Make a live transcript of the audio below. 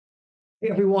Hey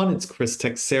everyone, it's Chris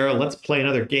Texera. Let's play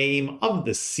another game of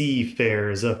the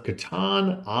Seafarers of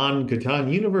Catan on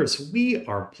Catan Universe. We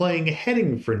are playing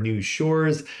Heading for New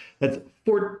Shores. That's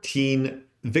 14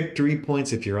 victory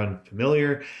points if you're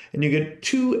unfamiliar, and you get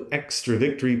 2 extra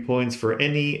victory points for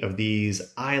any of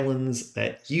these islands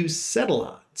that you settle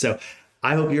on. So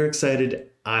I hope you're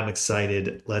excited. I'm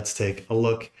excited. Let's take a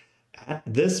look at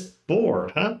this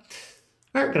board, huh?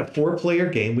 All right, got a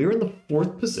 4-player game. We were in the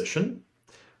 4th position.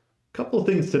 Couple of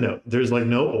things to note. There's like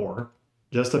no ore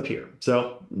just up here.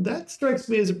 So that strikes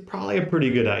me as probably a pretty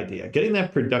good idea. Getting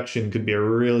that production could be a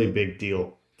really big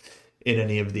deal in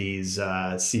any of these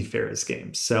Seafarers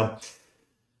games. So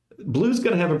blue's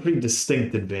going to have a pretty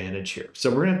distinct advantage here. So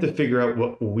we're going to have to figure out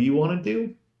what we want to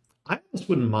do. I almost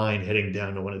wouldn't mind heading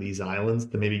down to one of these islands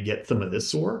to maybe get some of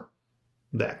this ore.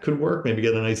 That could work. Maybe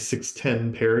get a nice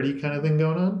 610 parity kind of thing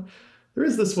going on. There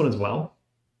is this one as well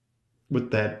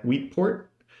with that wheat port.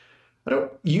 I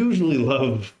don't usually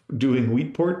love doing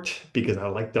wheat port because I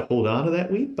like to hold on to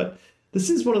that wheat, but this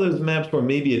is one of those maps where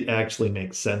maybe it actually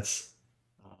makes sense.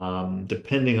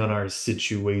 Depending on our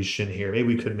situation here,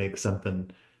 maybe we could make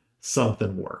something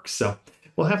work. So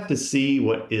we'll have to see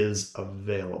what is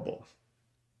available.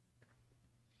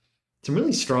 Some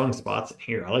really strong spots in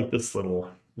here. I like this little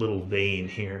vein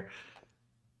here.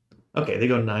 Okay, they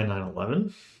go 9, 9,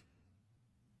 11.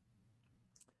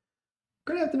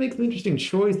 We're gonna have to make some interesting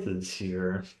choices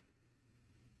here.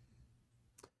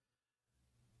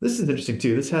 This is interesting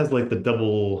too. This has like the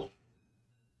double,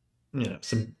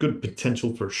 some good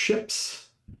potential for ships.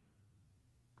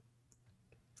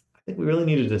 I think we really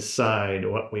need to decide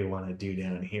what we want to do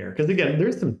down here. Because again,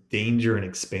 there's some danger in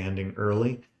expanding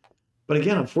early. But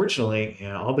again, unfortunately,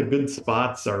 all the good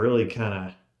spots are really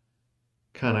kind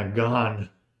of gone.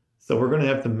 So we're going to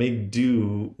have to make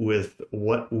do with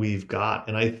what we've got.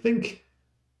 And I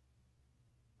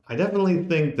definitely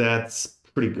think that's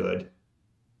pretty good.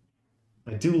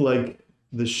 I do like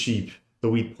the sheep, the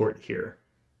wheat port here.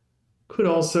 Could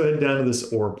also head down to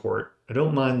this ore port. I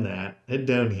don't mind that. Head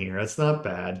down here. That's not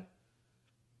bad.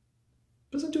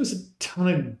 Doesn't do us a ton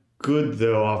of good,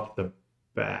 though, off the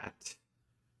bat.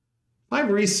 5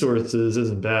 resources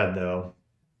isn't bad, though.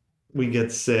 We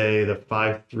get, say, the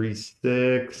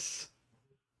 536,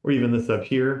 or even this up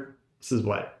here. This is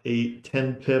what, 8,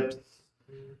 10 pips.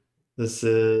 This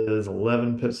is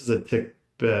 11 pips. This is a tick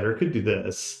better. Could do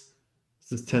this.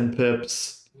 This is 10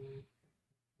 pips.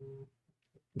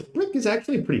 The brick is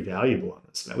actually pretty valuable on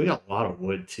this map. We got a lot of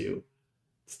wood, too.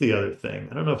 That's the other thing.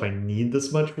 I don't know if I need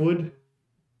this much wood.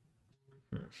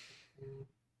 I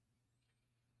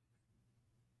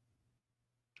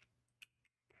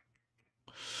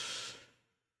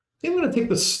think I'm going to take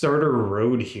the starter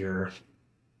road here.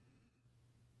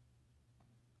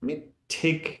 Let me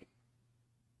take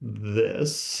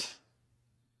this.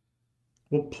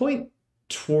 We'll point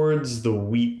towards the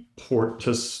wheat port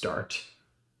to start.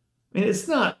 I mean, it's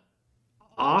not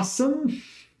awesome.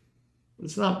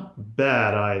 It's not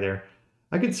bad either.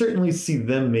 I could certainly see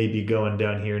them maybe going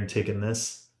down here and taking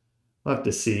this. We'll have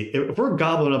to see. If we're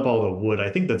gobbling up all the wood,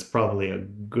 I think that's probably a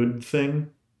good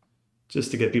thing. Just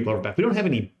to get people back. We don't have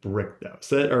any brick though.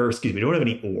 We don't have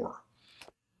any ore.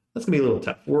 That's gonna be a little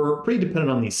tough. We're pretty dependent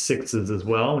on these 6s as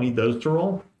well. We need those to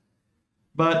roll.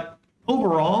 But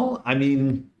overall, I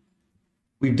mean,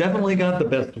 we've definitely got the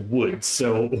best wood.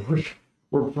 So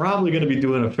we're probably going to be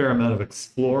doing a fair amount of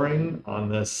exploring on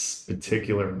this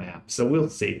particular map. So we'll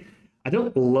see. I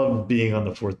don't love being on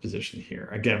the 4th position here.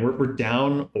 Again, we're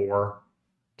down ore,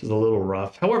 which is a little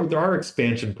rough. However, there are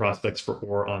expansion prospects for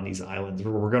ore on these islands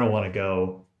where we're going to want to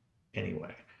go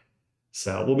anyway.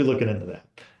 So we'll be looking into that.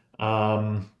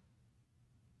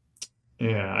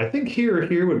 Yeah, I think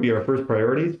here would be our first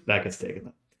priority. That gets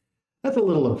taken. That's a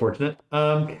little unfortunate.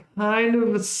 Kind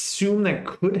of assume that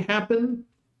could happen,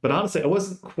 but honestly, I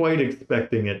wasn't quite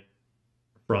expecting it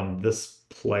from this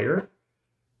player,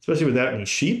 especially without any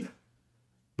sheep.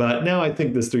 But now I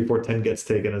think this 3, 4, 10 gets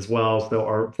taken as well.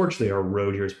 So unfortunately, our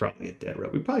road here is probably a dead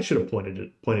road. We probably should have pointed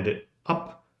it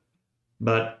up,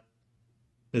 but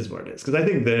it is what it is. Because I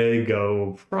think they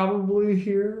go probably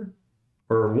here,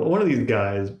 or one of these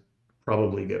guys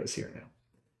probably goes here now.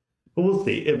 But we'll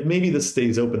see. If maybe this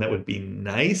stays open, that would be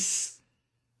nice.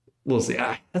 We'll see.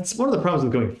 That's one of the problems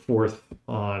with going 4th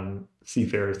on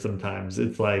Seafarers sometimes.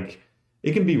 It's like,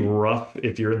 it can be rough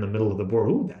if you're in the middle of the board.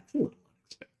 Ooh, that's a little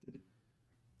unexpected.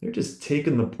 They're just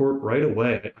taking the port right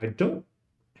away. I don't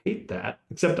hate that,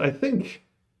 except I think,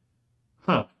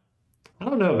 I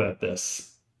don't know about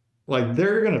this. Like,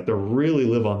 they're going to have to really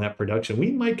live on that production.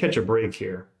 We might catch a break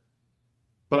here.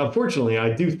 But unfortunately,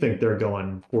 I do think they're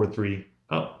going 4-3.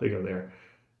 Oh, they go there.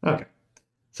 Okay.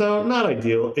 So not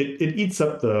ideal. It eats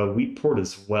up the wheat port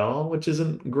as well, which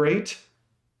isn't great.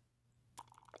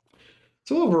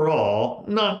 So overall,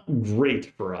 not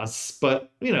great for us,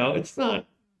 but, you know, it's not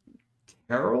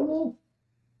terrible.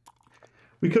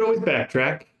 We could always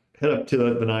backtrack, head up to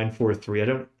the 943. I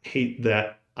don't hate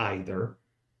that either.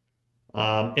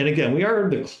 And again, we are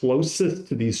the closest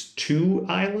to these two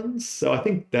islands, so I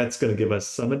think that's going to give us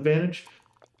some advantage.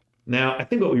 Now, I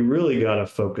think what we really got to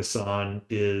focus on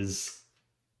is,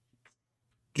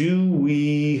 do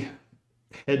we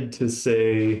head to,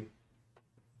 say,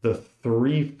 the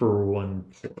 3-for-1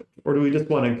 port, or do we just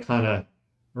want to kind of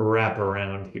wrap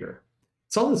around here?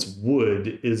 So all this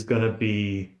wood is going to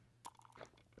be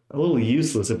a little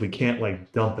useless if we can't,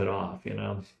 like, dump it off, you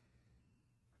know?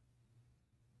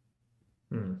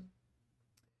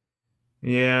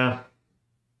 Yeah,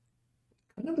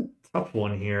 kind of a tough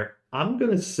one here. I'm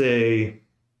going to say...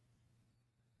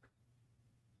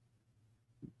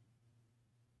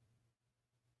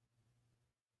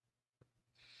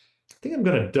 I think I'm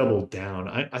going to double down.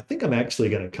 I think I'm actually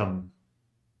going to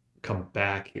come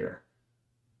back here.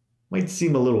 Might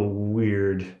seem a little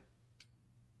weird.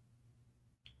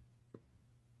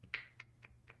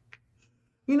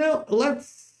 You know,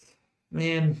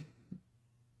 man,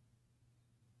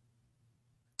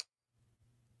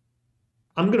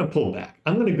 I'm going to pull back.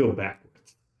 I'm going to go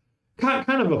backwards.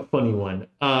 Kind of a funny one.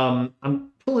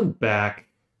 I'm pulling back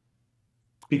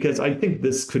because I think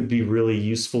this could be really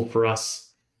useful for us.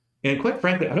 And quite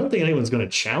frankly, I don't think anyone's going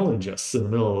to challenge us in the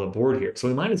middle of the board here, so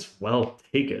we might as well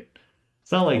take it.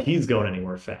 It's not like he's going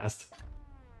anywhere fast.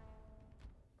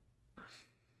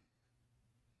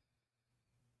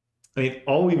 I mean,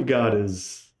 all we've got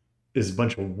is a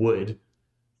bunch of wood.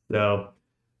 So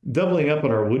doubling up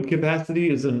on our wood capacity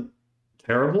isn't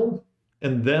terrible.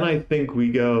 And then I think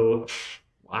we go,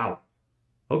 wow,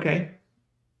 okay.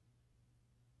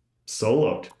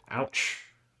 Soloed. Ouch.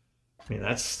 I mean,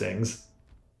 that stings.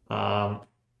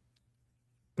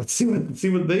 Let's see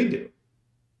what they do.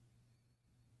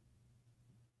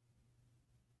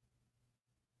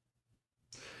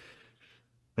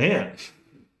 Man,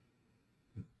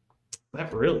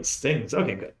 that really stings.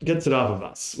 Okay, good. Gets it off of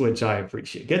us, which I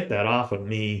appreciate. Get that off of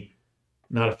me.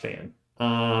 Not a fan.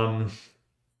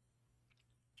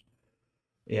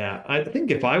 Yeah, I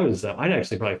think if I was them, I'd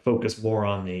actually probably focus more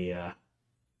on the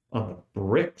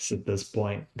bricks at this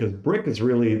point, because brick is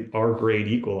really our great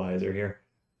equalizer here.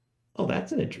 Oh,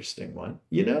 that's an interesting one.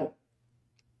 You know,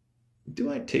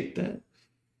 do I take that?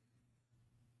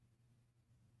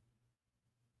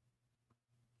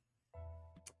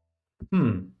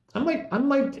 I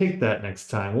might take that next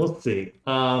time. We'll see.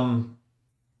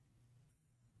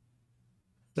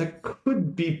 That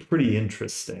could be pretty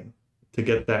interesting to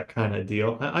get that kind of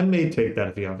deal. I may take that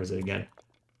if he offers it again.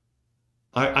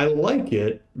 I like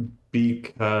it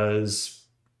because...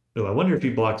 Oh, I wonder if he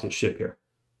blocks his ship here.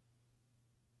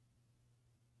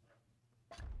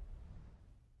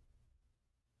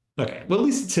 Okay, well, at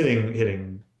least it's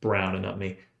hitting Brown and not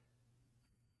me.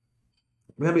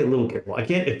 We gotta be a little careful. I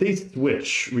can't... If they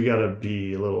switch, we gotta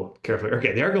be a little careful.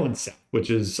 Okay, they are going south, which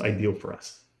is ideal for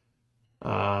us.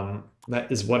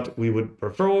 That is what we would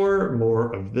prefer.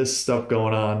 More of this stuff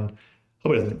going on.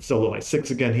 Hope he doesn't solo my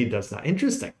 6 again. He does not.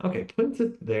 Interesting. Okay, put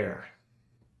it there.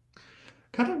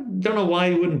 Kind of don't know why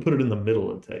he wouldn't put it in the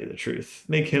middle, to tell you the truth.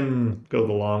 Make him go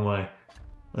the long way.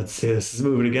 Let's see, this is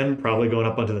moving again. Probably going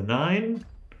up onto the 9.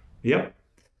 Yep.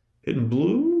 Hitting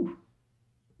blue.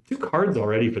 2 cards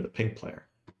already for the pink player.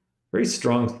 Very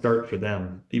strong start for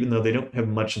them, even though they don't have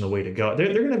much in the way to go. They're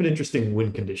going to have an interesting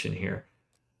win condition here.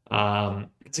 Yeah,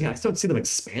 I just don't see them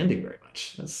expanding very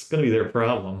much. That's going to be their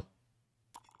problem.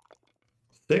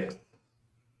 6.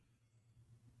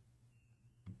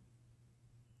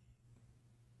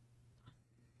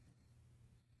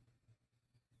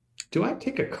 Do I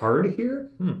take a card here?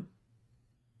 I'm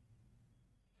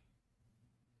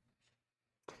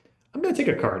going to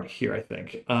take a card here, I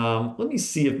think. Let me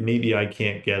see if maybe I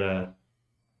can't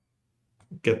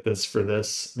get this for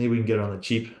this. Maybe we can get it on the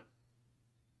cheap.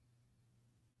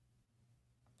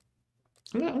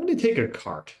 I'm going to take a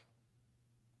card.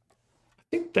 I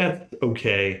think that's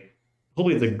okay.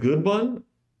 Hopefully it's a good one.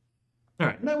 All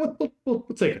right, no, we'll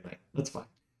take it. That's fine.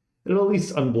 It'll at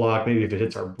least unblock. Maybe if it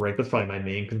hits our break, that's probably my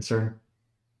main concern.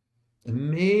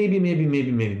 And maybe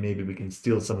we can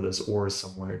steal some of this ore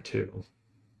somewhere too.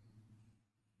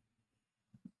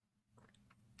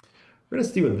 We're gonna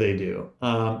see what they do.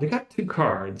 They got 2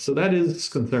 cards, so that is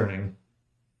concerning.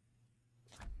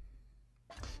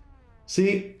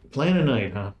 See, plan a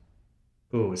night, huh?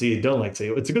 Oh, see, you don't like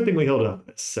to. It's a good thing we held up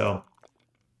this, so.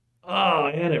 Oh,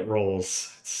 and it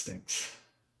rolls. It stinks.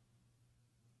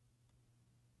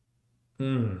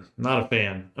 Not a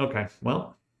fan. Okay,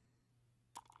 well.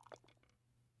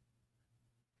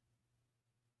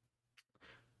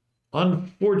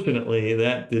 Unfortunately,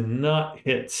 that did not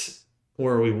hit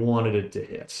where we wanted it to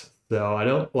hit. So I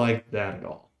don't like that at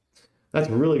all. That's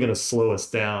really going to slow us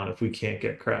down if we can't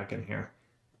get cracking here.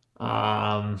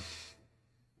 I'm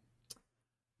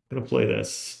going to play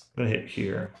this. I'm going to hit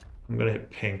here. I'm going to hit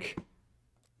pink.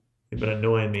 They've been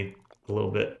annoying me a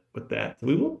little bit with that.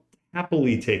 We will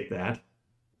happily take that.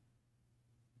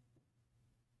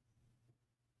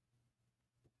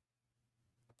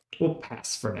 We'll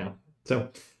pass for now. So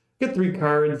get 3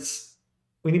 cards.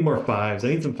 We need more 5s. I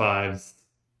need some 5s.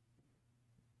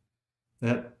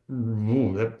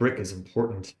 That brick is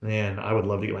important. Man, I would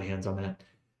love to get my hands on that.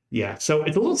 Yeah, so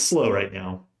it's a little slow right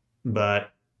now,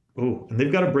 but ooh, and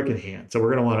they've got a brick in hand, so we're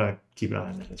gonna want to keep an eye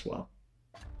on that as well.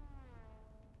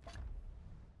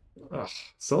 Ugh,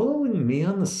 soloing me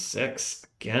on the 6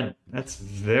 again. That's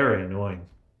very annoying.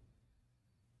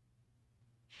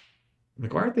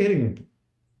 Like, why aren't they hitting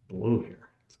blue here?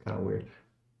 It's kind of weird.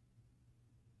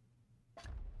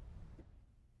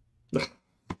 Ugh.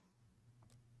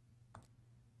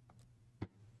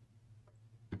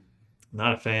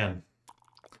 Not a fan.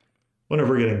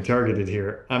 Whenever we're getting targeted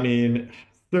here, I mean,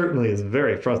 certainly is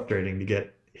very frustrating to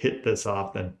get hit this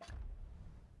often.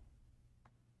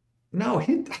 No,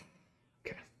 hit.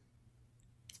 Okay.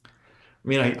 I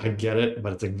mean, I get it,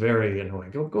 but it's like very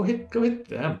annoying. Go hit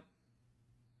them.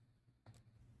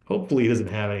 Hopefully he doesn't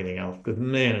have anything else, because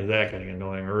man, is that getting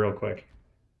annoying real quick.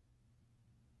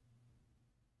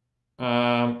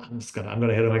 I'm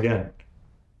gonna hit him again.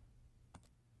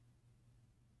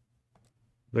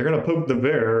 They're gonna poke the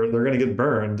bear, they're gonna get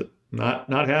burned. Not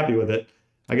happy with it.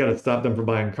 I gotta stop them from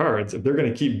buying cards. If they're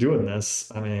gonna keep doing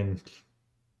this, I mean,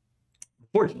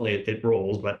 fortunately it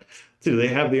rolls, but do they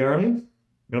have the army? I'm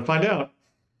gonna find out.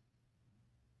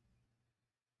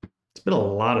 It's been a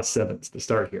lot of 7s to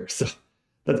start here, so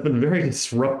that's been very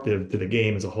disruptive to the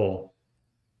game as a whole.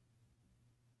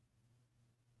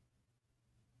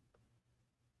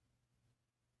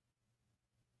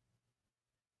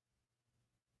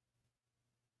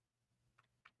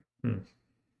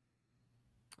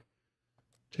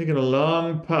 Taking a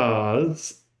long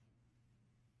pause.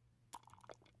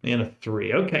 And a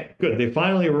 3. Okay, good. They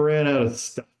finally ran out of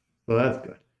stuff. So that's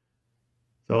good.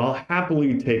 So I'll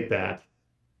happily take that.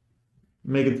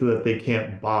 Make it so that they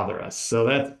can't bother us. So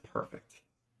that's perfect.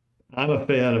 I'm a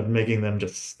fan of making them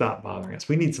just stop bothering us.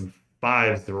 We need some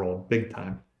 5s to roll big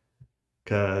time.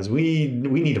 Because we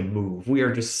need to move. We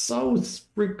are just so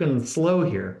freaking slow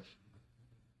here.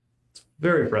 It's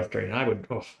very frustrating. I'd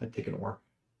take it more.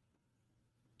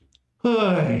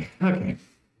 Okay.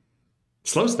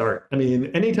 Slow start. I mean,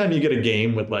 anytime you get a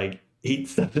game with like 8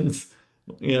 7s,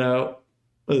 you know,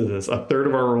 what is this? A third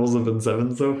of our rolls have been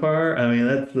 7s so far. I mean,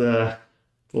 that's a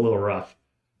little rough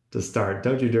to start.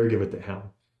 Don't you dare give it to him.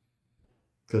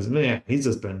 Because, man, he's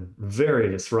just been very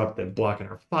disruptive, blocking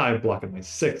our 5, blocking my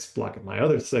 6, blocking my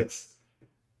other 6. It's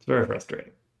very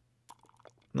frustrating.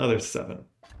 Another 7.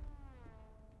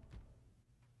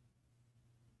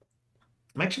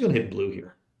 I'm actually going to hit blue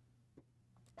here.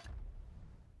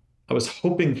 I was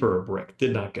hoping for a brick,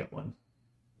 did not get one.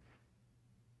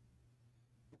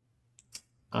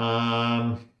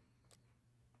 We're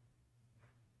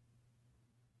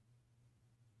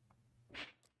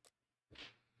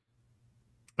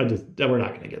not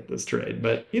going to get this trade,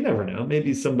 but you never know.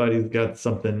 Maybe somebody's got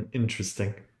something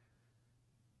interesting.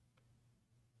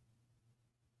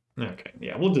 Okay,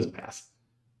 yeah, we'll just pass.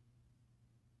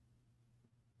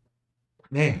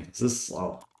 Man, is this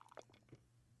slow?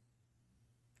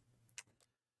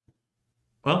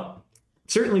 Well,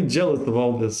 certainly jealous of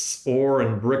all this ore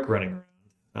and brick running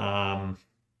around.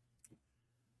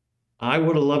 I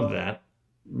would have loved that,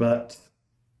 but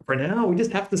for now, we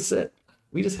just have to sit.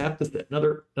 We just have to sit.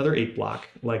 Another 8 block,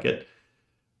 like it.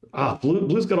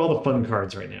 Blue's got all the fun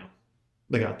cards right now.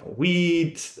 They got the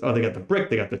wheat. Oh, they got the brick.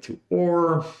 They got the 2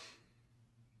 ore.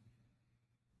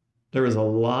 There is a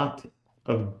lot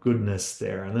of goodness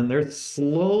there, and then they're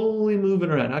slowly moving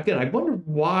around. Again, I wonder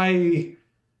why.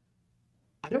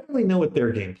 I don't really know what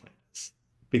their game plan is,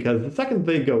 because the second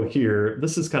they go here,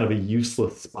 this is kind of a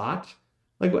useless spot.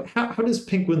 Like, how does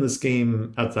pink win this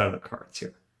game outside of the cards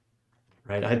here?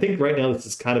 Right? I think right now this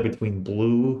is kind of between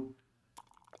blue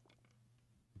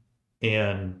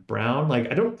and brown.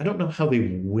 Like, I don't know how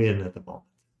they win at the moment.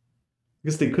 I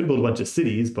guess they could build a bunch of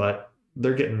cities, but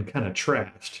they're getting kind of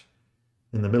trashed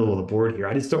in the middle of the board here.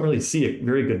 I just don't really see a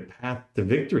very good path to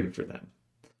victory for them.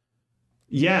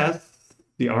 Yes,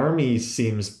 the army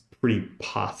seems pretty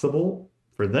possible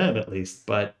for them at least,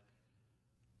 but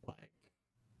like,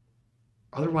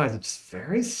 Otherwise, it's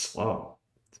very slow.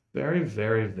 It's very,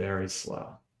 very, very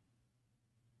slow.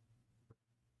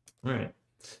 All right.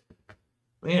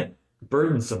 Man,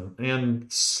 burdensome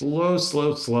and slow,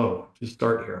 slow, slow to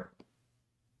start here.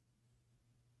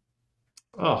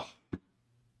 Oh,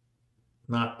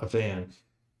 not a fan.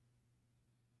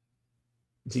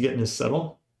 Is he getting his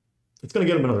settle? It's going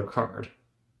to get him another card.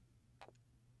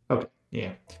 Okay,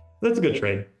 yeah. That's a good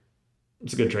trade.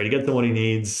 It's a good trade. He gets the one he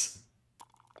needs.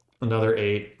 Another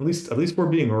 8. At least we're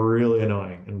being really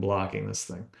annoying and blocking this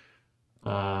thing.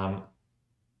 I'm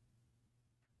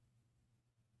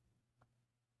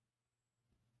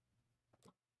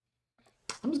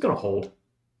just going to hold.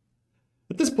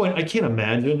 At this point, I can't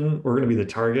imagine we're going to be the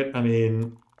target. I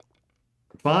mean,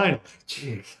 fine.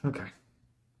 Jeez, okay.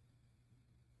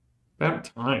 About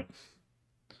time.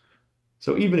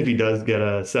 So even if he does get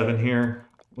a 7 here,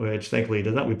 which thankfully he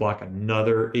does not, we block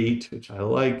another 8, which I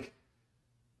like.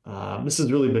 This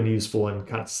has really been useful in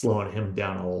kind of slowing him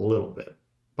down a little bit.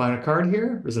 Buying a card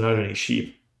here? Or is it not any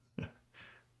sheep?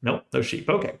 Nope, no sheep.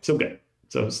 Okay, so good.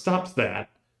 So stops that.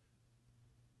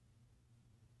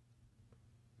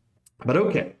 But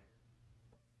okay.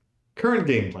 Current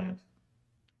game plan.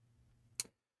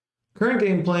 Current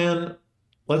game plan,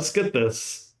 let's get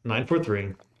this.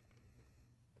 943.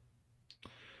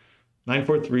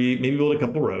 943, maybe build a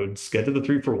couple roads, get to the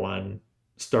 3 for 1,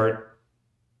 start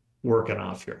working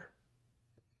off here.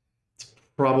 It's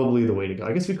probably the way to go.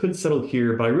 I guess we could settle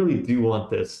here, but I really do want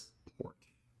this port.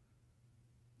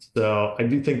 So I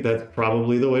do think that's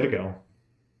probably the way to go.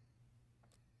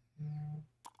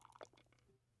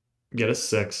 Get a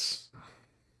 6.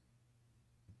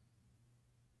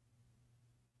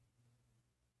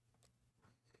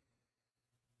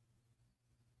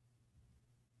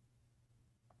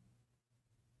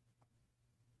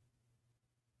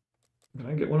 Can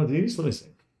I get one of these? Let me see.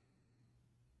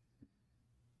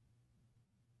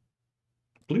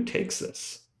 Blue takes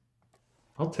this.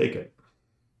 I'll take it.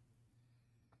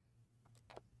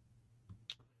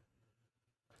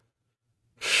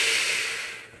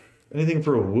 Anything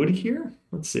for a wood here?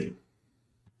 Let's see.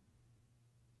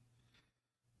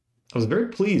 I was very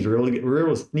pleased we were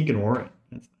able to sneak an ore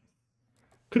in.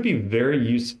 Could be very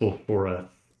useful for us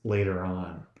later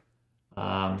on.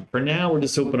 For now, we're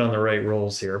just hoping on the right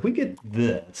rolls here. If we get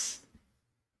this,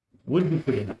 would be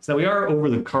pretty nice. Now, we are over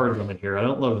the card limit here. I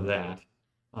don't love that.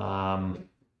 But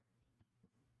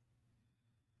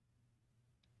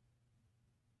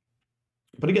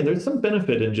again, there's some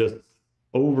benefit in just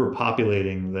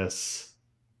overpopulating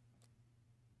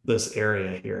this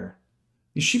area here.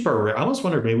 These sheep are rare. I almost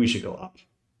wonder if maybe we should go up.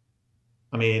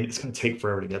 I mean, it's going to take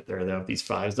forever to get there, though, if these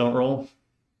 5s don't roll.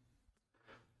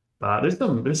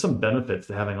 There's some benefits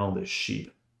to having all this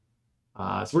sheep.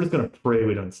 So we're just going to pray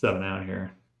we don't 7 out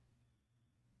here.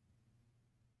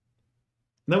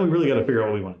 And then we really got to figure out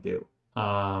what we want to do.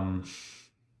 I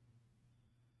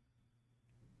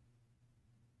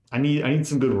need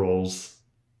some good rolls.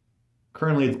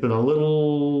 Currently, it's been a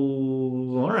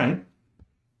little... All right.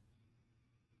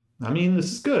 I mean,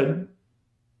 this is good.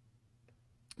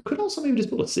 Could also maybe just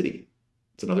build a city.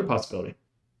 It's another possibility.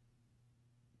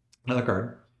 Another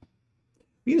card.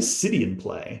 We get a city in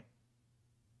play,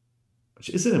 which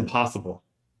isn't impossible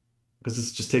because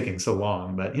it's just taking so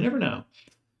long, but you never know.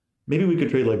 Maybe we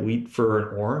could trade like wheat for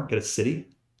an ore, get a city.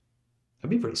 That'd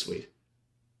be pretty sweet.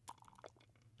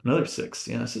 Another 6.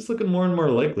 Yeah, this is looking more and more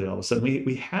likely all of a sudden.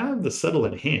 We have the settle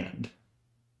in hand.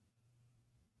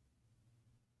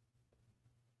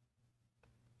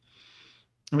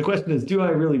 And the question is, do I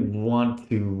really want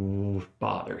to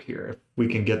bother here? If we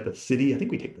can get the city, I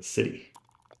think we take the city.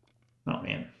 Oh,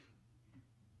 man.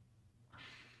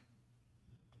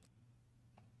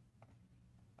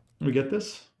 We get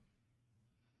this?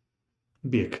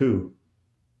 It'd be a coup.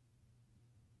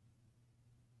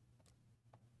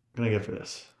 What can I get for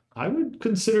this? I would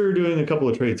consider doing a couple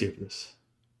of trades here for this.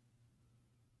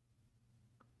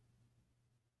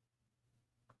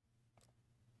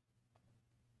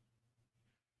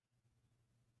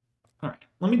 All right,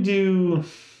 let me do...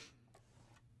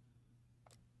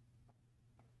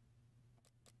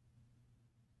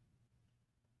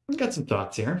 I've got some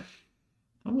thoughts here.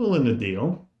 I'm willing to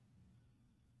deal.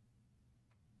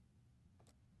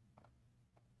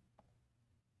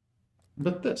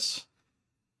 But this.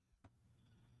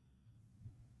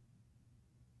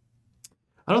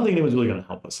 I don't think anyone's really going to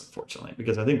help us, unfortunately,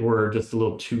 because I think we're just a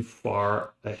little too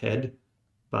far ahead,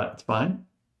 but it's fine.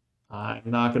 I'm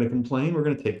not going to complain. We're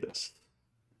going to take this.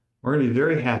 We're going to be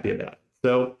very happy about it.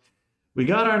 So we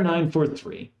got our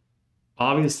 943.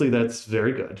 Obviously, that's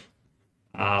very good.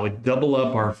 We double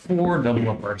up our 4, double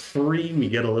up our 3. We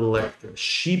get a little extra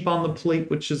sheep on the plate,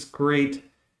 which is great.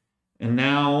 And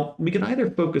now we can either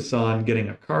focus on getting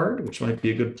a card, which might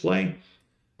be a good play.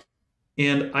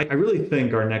 And I really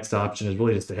think our next option is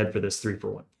really just to head for this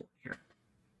 3-for-1 port here.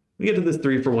 We get to this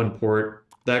 3-for-1 port,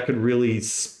 that could really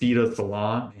speed us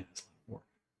along. Man,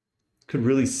 could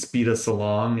really speed us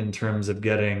along in terms of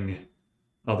getting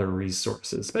other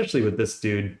resources, especially with this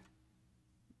dude.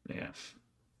 Yeah.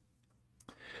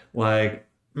 Like,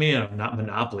 man, not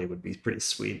Monopoly would be pretty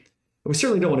sweet. But we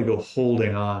certainly don't want to go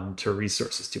holding on to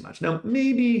resources too much. Now,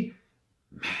 maybe,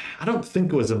 I don't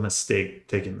think it was a mistake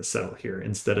taking the settle here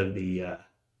instead of the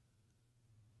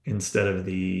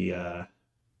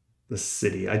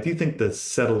city. I do think the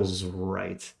settle's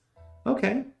right.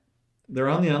 Okay, they're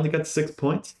on the island. They got 6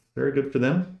 points. Very good for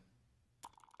them.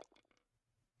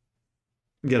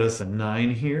 Get us a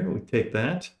 9 here. We take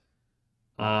that.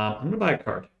 I'm gonna buy a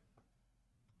card.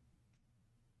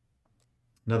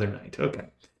 Another knight. Okay.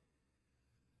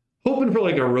 Hoping for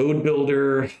like a road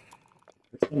builder or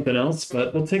something else,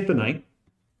 but we'll take the knight.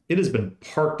 It has been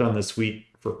parked on this wheat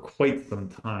for quite some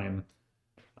time.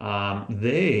 Are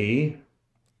they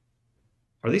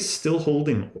still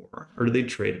holding ore, or do they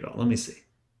trade it all? Let me see.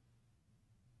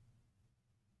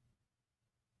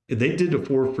 They did a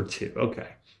 4 for 2. Okay.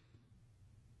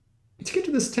 To get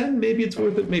to this 10, maybe it's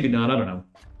worth it, maybe not. I don't know.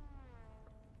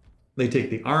 They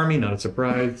take the army, not a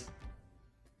surprise.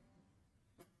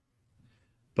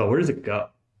 But where does it go?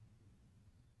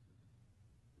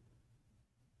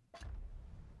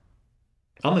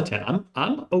 On the 10,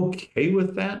 I'm okay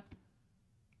with that.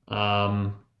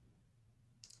 I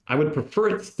would prefer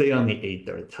it to stay on the 8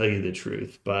 though, to tell you the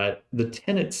truth. But the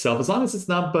 10 itself, as long as it's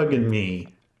not bugging me,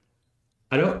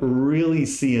 I don't really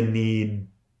see a need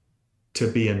to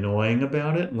be annoying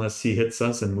about it unless he hits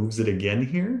us and moves it again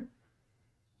here.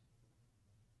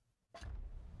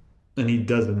 And he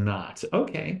does not.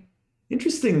 Okay.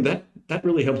 Interesting. That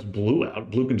really helps blue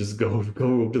out. Blue can just go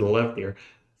to the left here.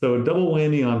 So double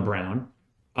whammy on brown.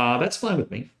 That's fine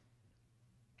with me.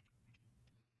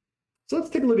 So let's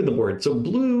take a look at the board. So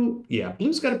blue, yeah,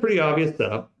 blue's got a pretty obvious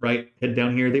setup, right? Head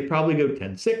down here. They probably go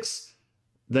 10-6,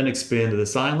 then expand to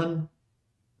this island.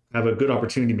 Have a good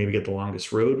opportunity to maybe get the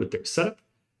longest road with their setup.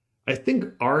 I think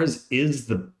ours is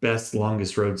the best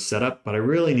longest road setup, but I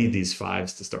really need these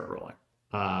 5s to start rolling.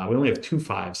 We only have 2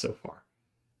 5s so far.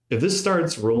 If this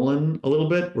starts rolling a little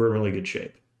bit, we're in really good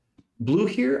shape. Blue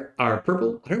here, or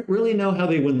purple, I don't really know how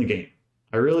they win the game.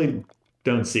 I really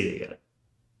don't see it yet.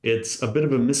 It's a bit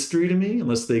of a mystery to me,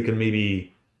 unless they can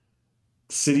maybe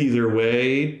city their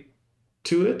way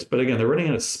to it. But again, they're running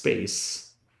out of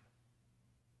space.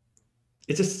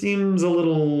 It just seems a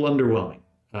little underwhelming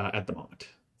at the moment.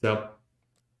 So,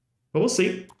 but we'll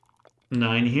see.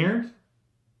 9 here.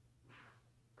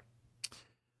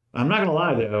 I'm not going to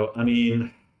lie, though. I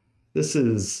mean, this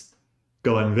is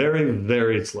going very,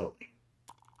 very slowly.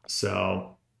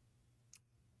 So,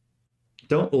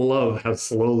 don't love how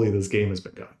slowly this game has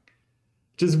been going.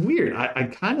 Which is weird. I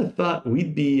kind of thought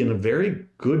we'd be in a very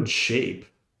good shape.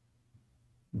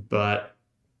 But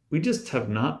we just have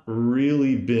not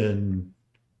really been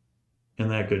in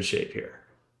that good shape here.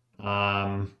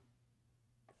 I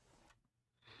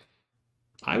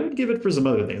would give it for some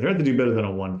other things. They're going to have to do better than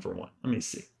a 1 for 1. Let me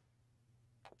see.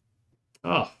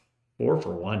 Oh, 4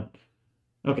 for 1.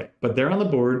 Okay, but they're on the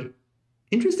board.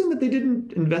 Interesting that they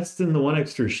didn't invest in the 1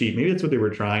 extra sheet. Maybe that's what they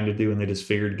were trying to do and they just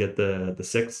figured get the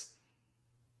 6.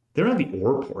 They don't have the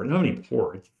ore port. They don't have any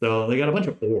ports. So they got a bunch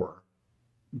of ore,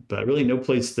 but really no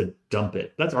place to dump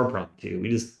it. That's our problem too.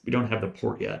 We don't have the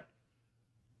port yet.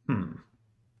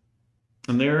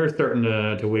 And they're starting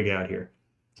to wig out here.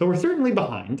 So we're certainly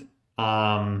behind.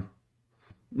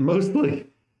 Mostly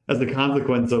as a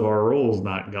consequence of our rolls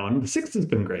not going. The 6 has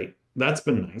been great. That's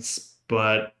been nice.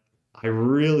 But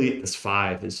this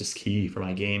 5 is just key for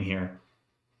my game here.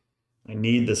 I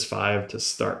need this 5 to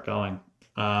start going.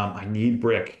 I need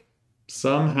brick.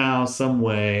 Somehow, some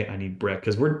way, I need brick.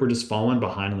 Because we're just falling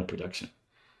behind on the production.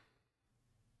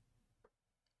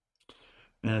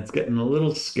 And it's getting a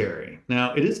little scary.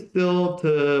 Now, it is still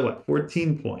to, what,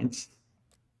 14 points.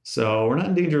 So we're not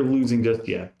in danger of losing just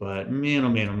yet. But man, oh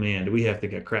man, oh man, do we have to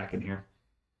get cracking here.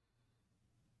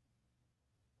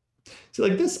 See,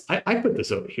 like this, I put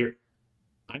this over here.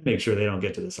 I'd make sure they don't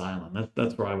get to this island.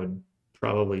 That's where I would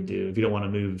probably do if you don't want to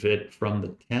move it from the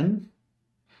 10.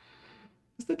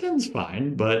 The 10's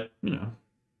fine, but, you know.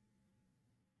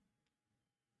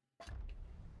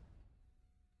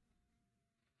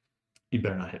 You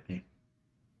better not hit me.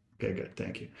 Okay, good,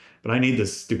 thank you. But I need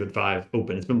this stupid 5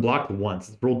 open. It's been blocked once.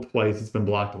 It's rolled twice. It's been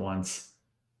blocked once.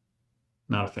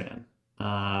 Not a fan.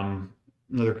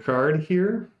 Another card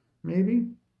here, maybe.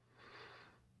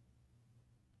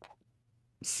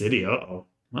 City, uh-oh.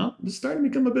 Well, it's starting to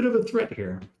become a bit of a threat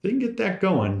here. If they can get that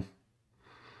going.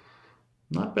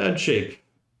 Not bad shape.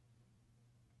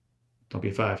 Don't be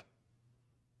a 5.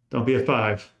 Don't be a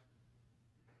 5.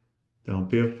 Don't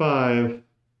be a 5.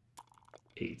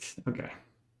 8. Okay.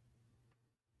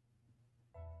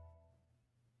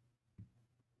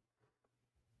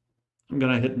 I'm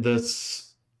gonna hit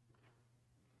this.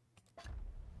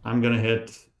 I'm gonna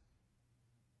hit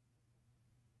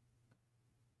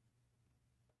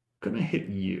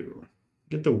you.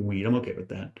 Get the wheat. I'm okay with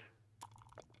that.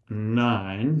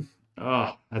 9.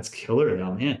 Oh, that's killer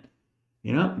though, man.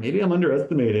 You know, maybe I'm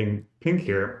underestimating pink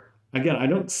here. Again, I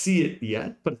don't see it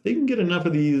yet, but if they can get enough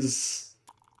of these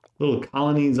little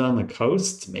colonies on the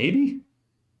coast, maybe.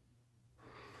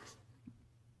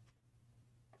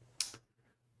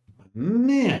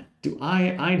 Man, do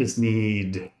I just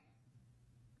need...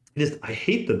 I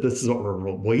hate that this is what we're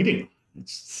waiting on. It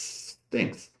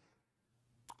stinks.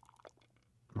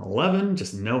 11,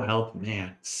 just no help.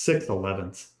 Man, 6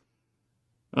 11s.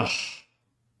 Ugh,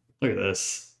 look at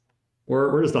this.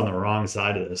 We're just on the wrong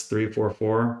side of this. 3 4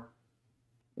 4.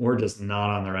 We're just not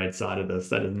on the right side of this.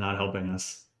 That is not helping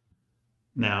us.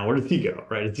 Now, where does he go?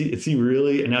 Right? Is he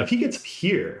really? Now, if he gets up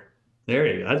here, there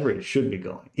you go. That's where he should be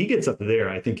going. He gets up there,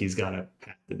 I think he's got a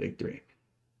path to victory.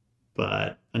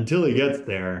 But until he gets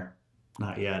there,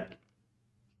 not yet.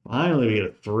 Finally, we get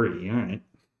a 3. All right.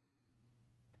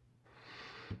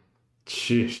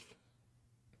 Jeez.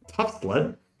 Tough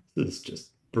sled. This is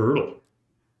just brutal.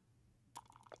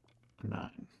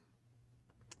 9.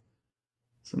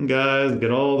 Some guys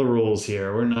get all the rules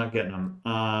here. We're not getting them.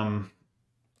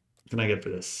 What can I get for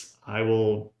this? I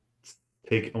will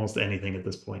take almost anything at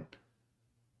this point.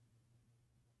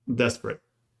 Desperate.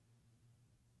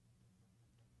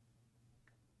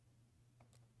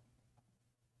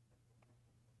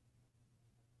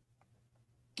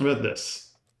 How about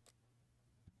this?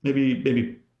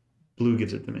 Maybe blue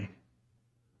gives it to me.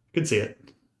 Could see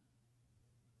it.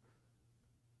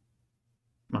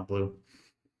 Not blue.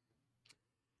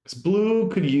 Because blue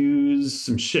could use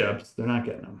some ships. They're not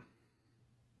getting them.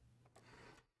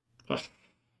 Ugh.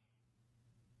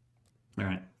 All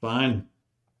right, fine.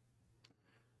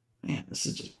 Man, this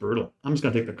is just brutal. I'm just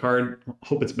going to take the card.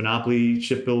 Hope it's Monopoly,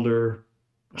 Shipbuilder.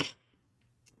 Ugh.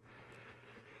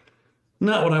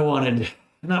 Not what I wanted.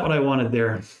 Not what I wanted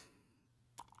there.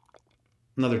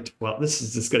 Another 12. This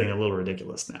is just getting a little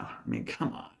ridiculous now. I mean,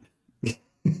 come on.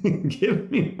 Give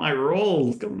me my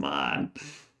rolls. Come on.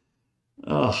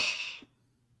 Oh.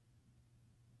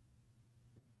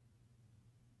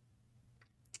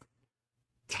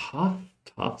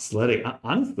 Tough sledding.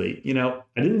 Honestly, you know,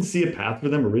 I didn't see a path for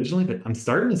them originally, but I'm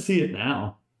starting to see it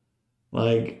now.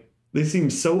 Like, they seem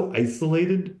so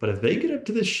isolated, but if they get up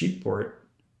to this sheepport,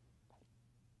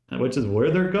 which is where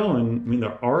they're going, I mean, they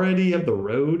already have the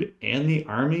road and the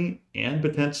army and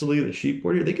potentially the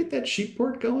sheepport here. They get that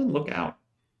sheepport going, look out.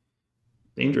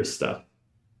 Dangerous stuff.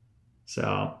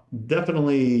 So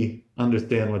definitely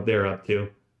understand what they're up to.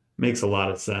 Makes a lot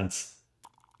of sense.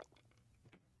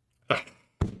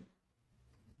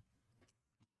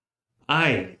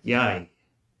 Yay.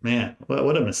 Man,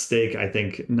 what a mistake, I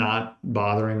think, not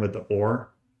bothering with the ore.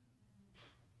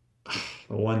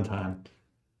 The one time.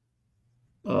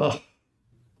 Oh,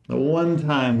 the one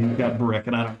time you got brick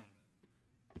and I don't...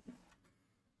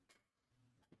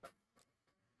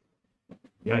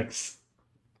 Yikes.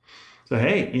 So,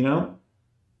 hey, you know,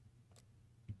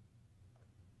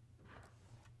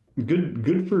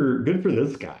 good for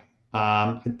this guy.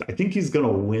 I think he's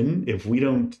gonna win if we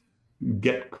don't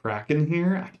get cracking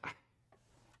here.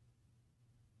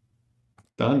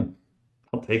 Done.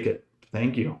 I'll take it.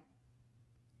 Thank you.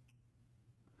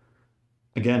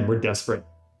 Again, we're desperate.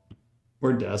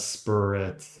 We're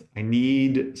desperate. I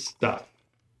need stuff.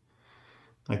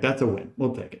 Like, that's a win.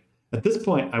 We'll take it. At this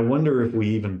point, I wonder if we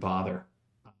even bother.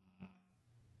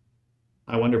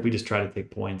 I wonder if we just try to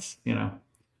take points, you know.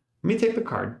 Let me take the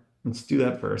card. Let's do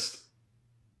that first.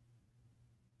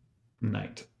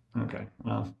 Knight. Okay,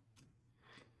 well.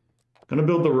 Gonna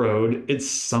build the road. It's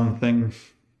something.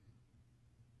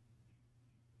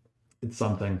 It's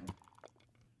something.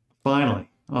 Finally.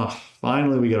 Oh,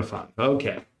 finally we get a 5.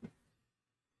 Okay.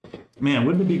 Man,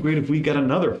 wouldn't it be great if we got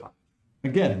another 5?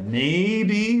 Again,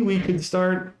 maybe we could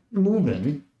start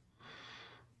moving.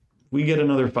 We get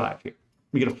another 5 here.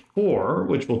 We get a 4,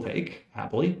 which we'll take,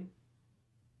 happily.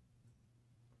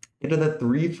 Into that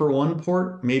 3 for 1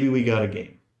 port, maybe we got a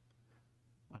game.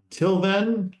 Until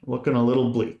then, looking a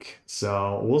little bleak.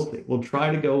 So we'll see. We'll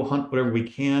try to go hunt whatever we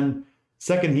can.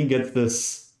 Second he gets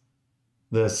this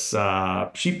this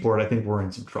sheep board, I think we're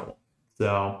in some trouble.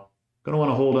 So gonna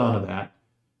want to hold on to that.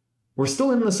 We're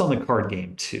still in this on the card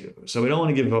game too, so we don't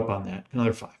want to give up on that.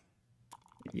 Another 5.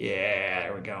 Yeah,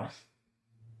 there we go.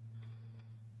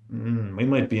 We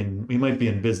might be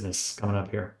in business coming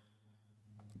up here.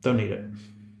 Don't need it.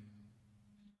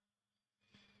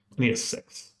 Need a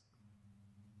 6.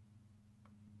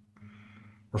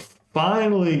 We're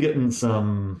finally getting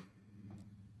some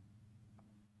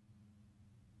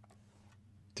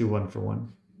 2 1 for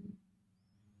 1.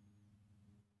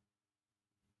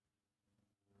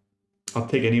 I'll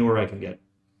take anywhere I can get.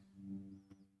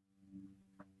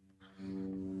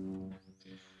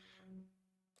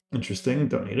 Interesting.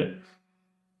 Don't need it.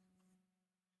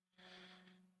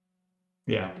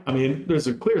 Yeah, I mean, there's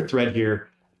a clear thread here.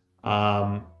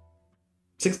 6-10,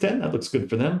 that looks good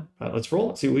for them. Let's roll.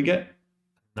 Let's see what we get.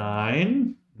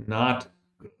 9, not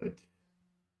good.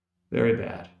 Very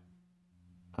bad.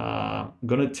 I'm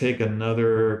gonna take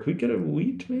another. Could we get a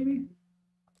wheat, maybe?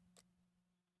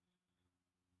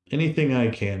 Anything I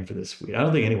can for this wheat. I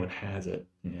don't think anyone has it.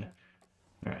 Yeah.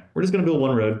 All right, we're just gonna build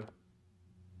one road,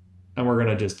 and we're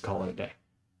gonna just call it a day.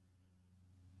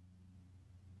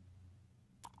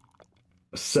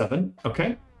 7.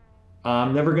 Okay.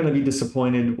 I'm never gonna be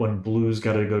disappointed when blue's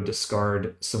got to go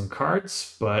discard some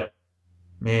cards, but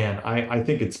man, I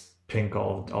think it's pink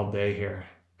all day here.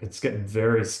 It's getting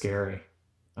very scary.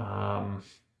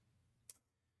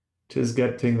 Tis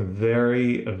getting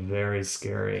very, very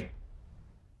scary.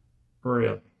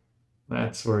 Really.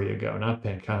 That's where you go. Not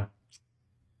pink, huh?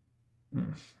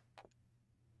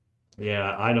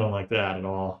 Yeah, I don't like that at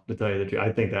all, to tell you the truth.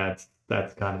 I think that's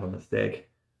kind of a mistake.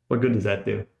 What good does that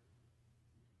do?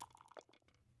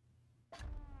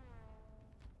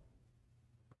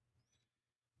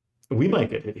 We might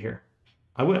get hit here.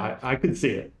 I could see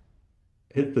it.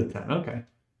 Hit the 10. Okay.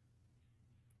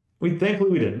 Thankfully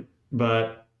we didn't,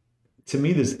 but to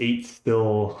me this 8's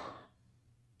still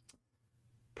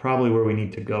probably where we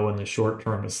need to go in the short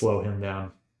term to slow him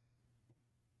down.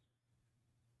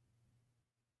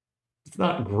 It's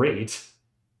not great.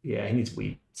 Yeah, he needs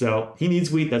wheat. So he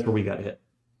needs wheat, that's where we got hit.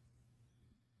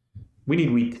 We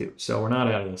need wheat too, so we're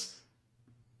not out of this.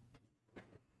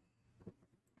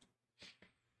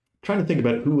 Trying to think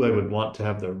about who I would want to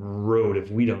have the road if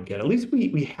we don't get it. At least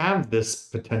we have this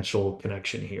potential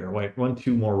connection here. Like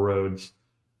 1-2 more roads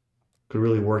could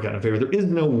really work out in favor. There is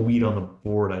no wheat on the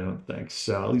board, I don't think.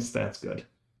 So at least that's good.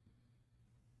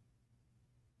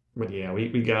 But yeah,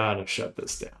 we gotta shut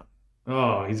this down.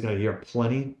 Oh, he's gonna hear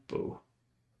plenty. Boo.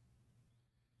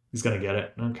 He's gonna get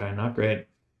it. Okay, not great.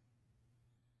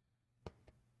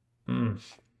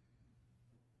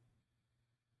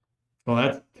 Well,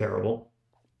 that's terrible.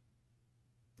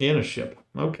 And a ship.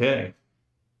 Okay.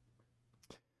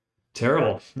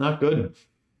 Terrible. Not good.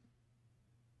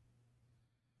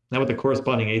 Now with the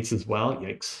corresponding 8s as well.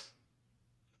 Yikes.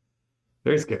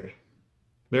 Very scary.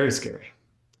 Very scary.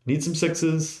 Need some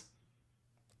 6s.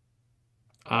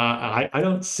 I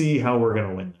don't see how we're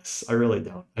gonna win this. I really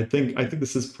don't. I think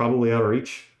this is probably out of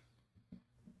reach.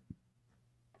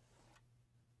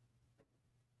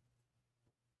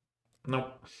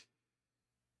 Nope.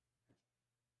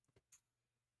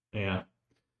 Yeah.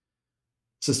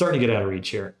 So starting to get out of reach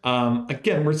here.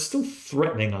 Again, we're still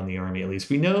threatening on the army, at least.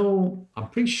 We know, I'm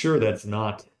pretty sure that's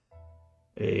not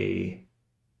a,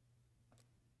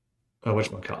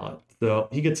 whatchamacallit. So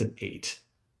he gets an 8.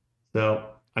 So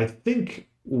I think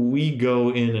we go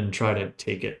in and try to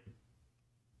take it.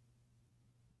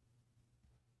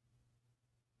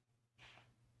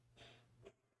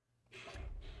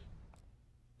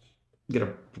 Get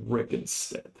a brick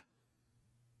instead.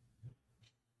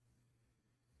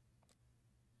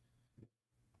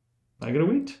 I get a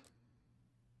wheat.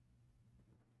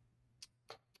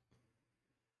 I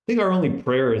think our only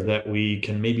prayer is that we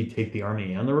can maybe take the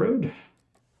army on the road.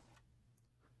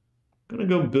 I'm gonna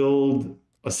go build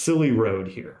a silly road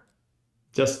here.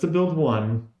 Just to build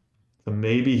one. So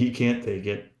maybe he can't take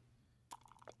it.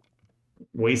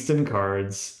 Wasting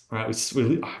cards. All right,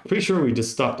 I'm pretty sure we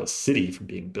just stopped a city from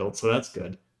being built, so that's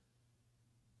good.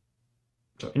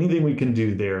 So anything we can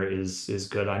do there is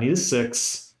good. I need a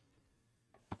 6.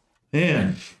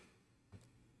 Man.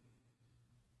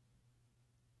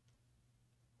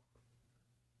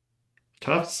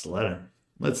 Tough sledding.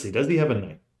 Let's see. Does he have a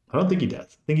knight? I don't think he does.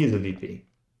 I think he's a VP.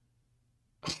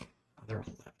 They're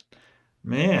all left.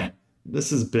 Man, this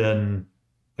has been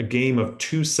a game of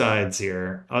 2 sides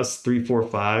here. Us 3, 4,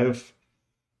 5.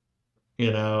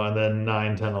 You know, and then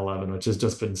 9, 10, 11, which has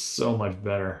just been so much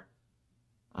better.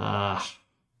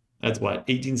 That's what,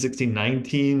 18, 16,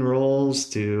 19 rolls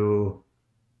to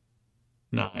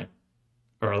 9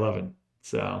 or 11.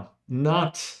 So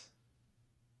not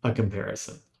a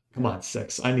comparison. Come on,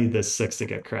 6. I need this 6 to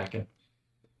get cracking.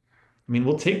 I mean,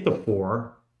 we'll take the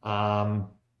 4.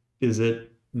 Is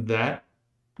it that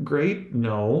great?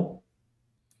 No.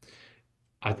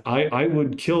 I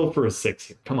would kill for a 6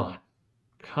 here. Come on.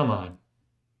 Come on.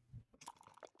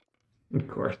 Of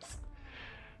course.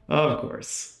 Of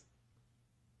course.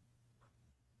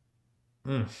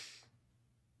 Mm.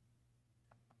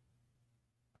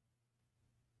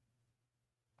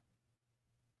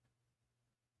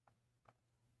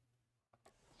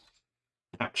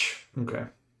 Ouch. Okay.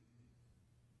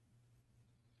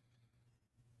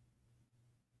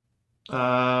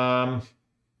 Um,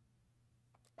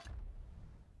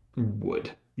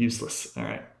 wood. Useless. All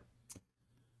right.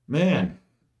 Man,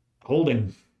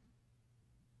 holding.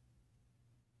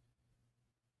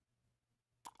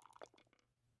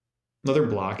 Another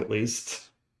block at least.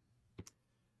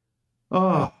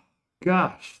 Oh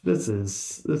gosh, this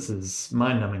is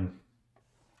mind-numbing.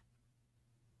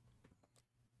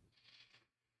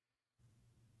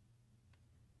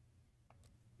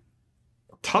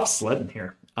 Tough sledding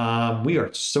here. We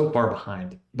are so far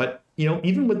behind. But you know,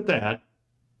 even with that,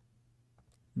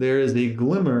 there is a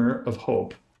glimmer of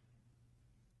hope.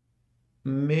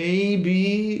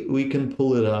 Maybe we can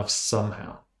pull it off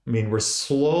somehow. I mean, we're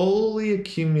slowly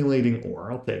accumulating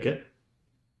ore. I'll take it.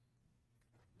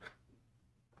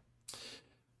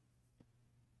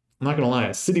 I'm not gonna lie,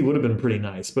 a city would have been pretty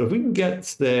nice, but if we can get,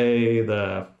 say,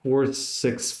 the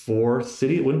 464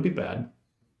 city, it wouldn't be bad.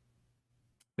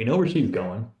 We know where she's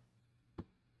going.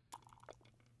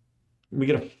 We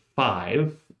get a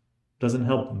 5. Doesn't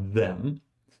help them.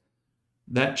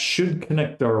 That should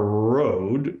connect our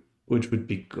road, which would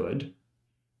be good.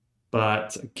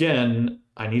 But again,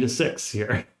 I need a 6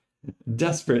 here.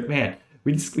 Desperate, man.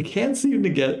 We can't seem to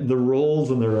get the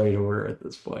rolls in the right order at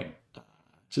this point,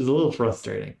 which is a little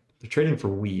frustrating. They're trading for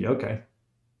weed. Okay.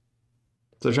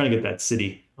 So they're trying to get that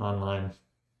city online.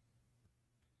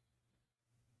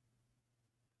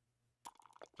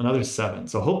 Another 7.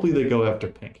 So hopefully they go after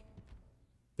pink.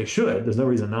 They should. There's no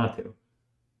reason not to.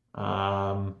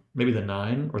 Maybe the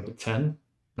 9 or the 10.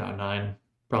 No, 9.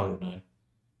 Probably the 9.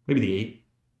 Maybe the 8.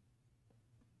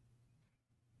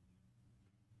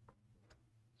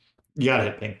 You gotta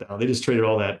hit pink though. They just traded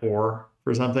all that ore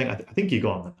for something. I think you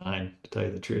go on the 9, to tell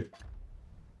you the truth.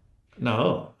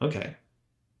 No, okay.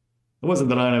 It wasn't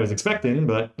the 9 I was expecting,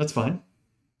 but that's fine.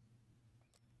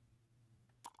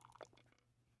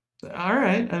 All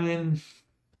right. I mean,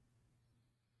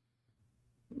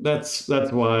 that's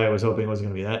why I was hoping it wasn't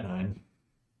going to be that 9.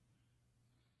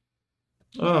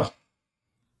 Oh,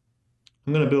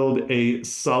 I'm going to build a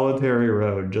solitary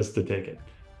road just to take it.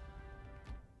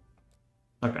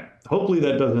 Okay. Hopefully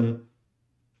that doesn't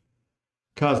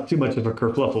cause too much of a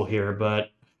kerfluffle here, but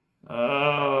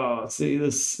oh, see,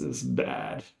 this is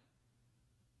bad.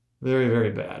 Very,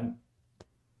 very bad.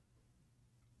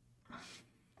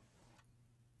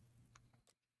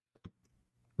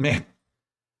 Man,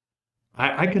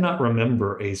 I cannot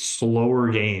remember a slower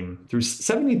game. Through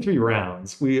 73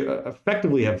 rounds, we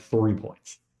effectively have 3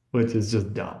 points, which is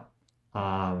just dumb.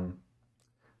 And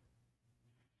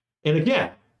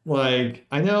again, like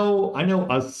I know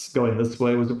us going this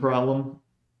way was a problem.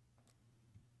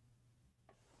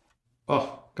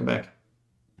 Oh, come back.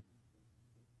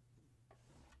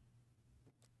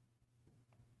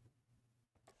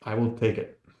 I will take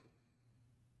it.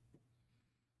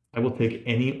 I will take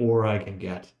any ore I can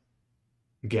get.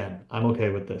 Again, I'm okay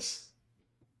with this.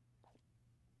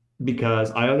 Because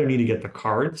I either need to get the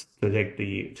cards to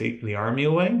take the army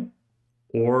away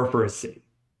or for a city.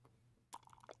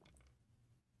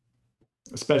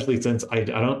 Especially since I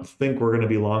don't think we're going to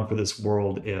be long for this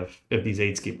world if these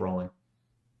 8s keep rolling.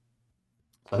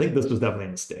 I think this was definitely a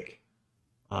mistake.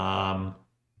 Yeah,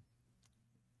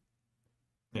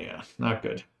 not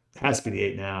good. It has to be the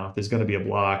 8 now. There's going to be a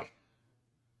block.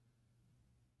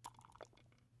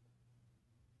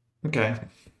 Okay.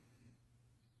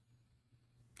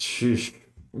 Sheesh.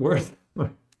 Where's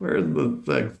the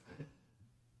thing?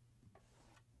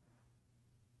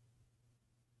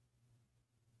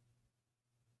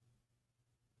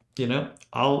 You know,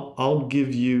 I'll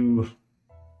give you.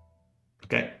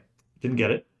 Okay, didn't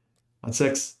get it. On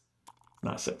 6,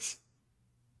 not 6.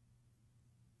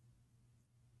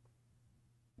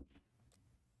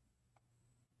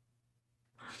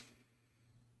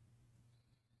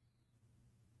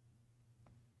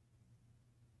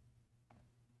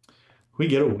 We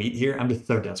get a wheat here. I'm just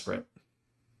so desperate.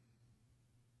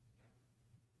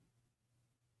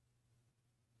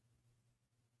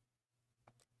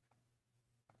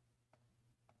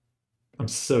 I'm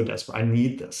so desperate. I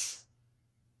need this.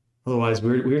 Otherwise,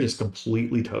 we're just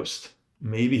completely toast.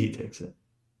 Maybe he takes it.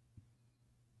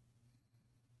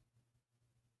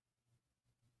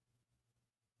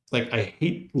 Like I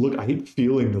hate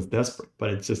feeling this desperate,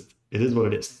 but it's just it is what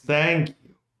it is. Thank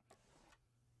you.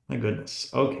 My goodness.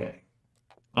 Okay.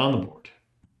 On the board.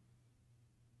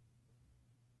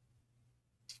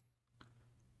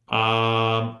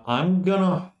 I'm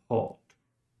gonna hold.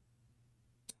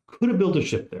 Could have built a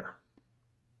ship there.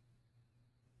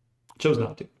 Chose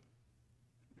not to.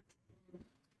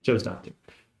 Chose not to.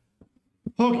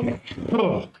 Okay.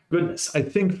 Oh, goodness. I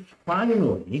think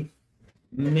finally,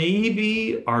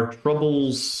 maybe our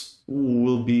troubles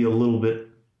will be a little bit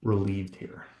relieved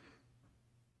here.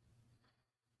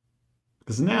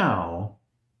 Because now,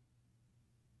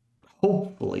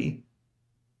 hopefully,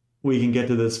 we can get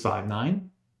to this 5-9.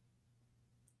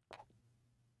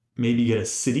 Maybe get a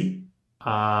city.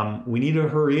 We need to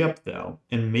hurry up, though.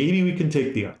 And maybe we can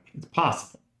take the army. It's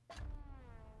possible.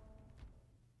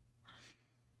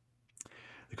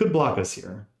 They could block us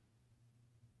here.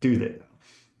 Do they, though?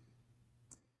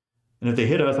 And if they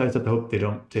hit us, I just have to hope they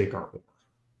don't take our war.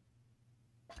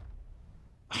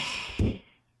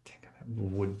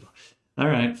 Wood. All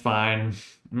right, fine.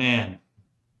 Man,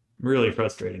 really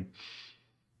frustrating.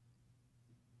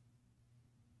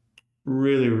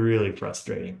 Really, really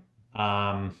frustrating.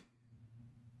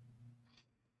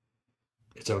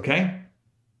 It's okay.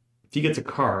 If he gets a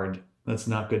card, that's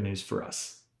not good news for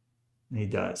us. He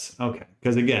does. Okay.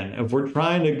 Because again, if we're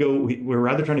trying to go, we're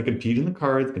rather trying to compete in the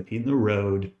cards, compete in the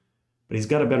road, but he's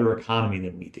got a better economy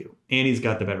than we do. And he's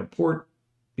got the better port.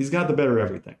 He's got the better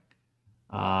everything.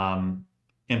 And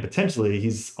potentially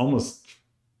he's almost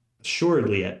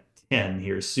assuredly at 10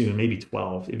 here soon, maybe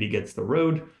 12 if he gets the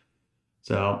road.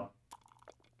 So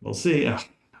we'll see.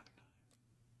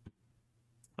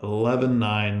 11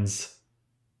 nines,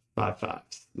 5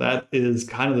 fives. That is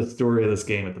kind of the story of this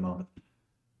game at the moment.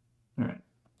 All right.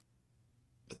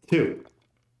 2.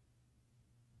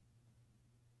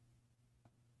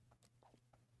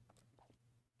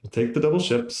 We'll take the double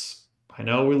ships. I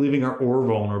know we're leaving our ore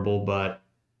vulnerable, but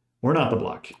we're not the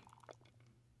block.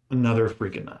 Another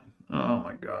freaking 9. Oh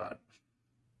my god.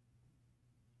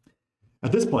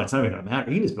 At this point, it's not even going to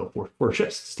matter. He just built four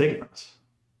ships to take it from us,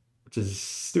 which is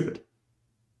stupid.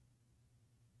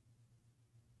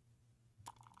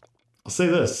 I'll say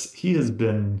this. He has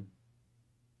been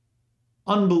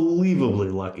unbelievably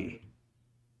lucky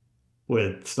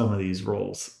with some of these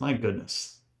rolls. My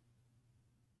goodness.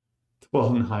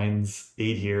 12 nines,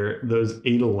 8 here. Those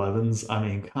 8 11s, I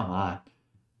mean, come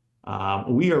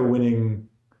on. We are winning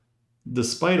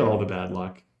despite all the bad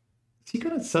luck. Is he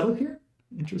going to settle here?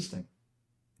 Interesting.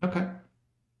 Okay.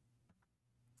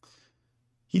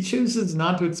 He chooses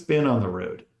not to expand on the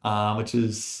road, which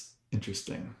is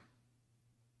interesting.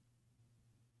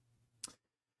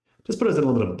 Just put us in a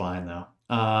little bit of a bind, though.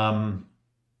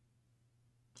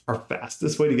 Our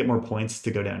fastest way to get more points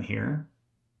to go down here.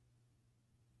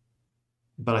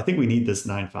 But I think we need this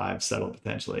 9-5 settled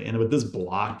potentially. And with this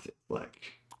blocked, like...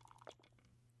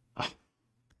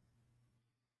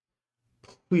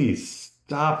 please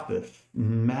stop this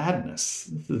madness.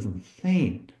 This is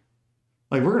insane.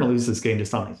 Like, we're going to lose this game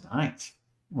just on these 9s.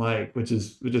 Like, which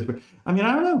is... I mean,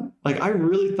 I don't know. Like, I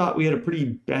really thought we had a pretty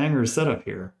banger setup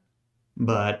here.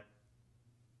 But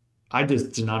I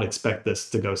just did not expect this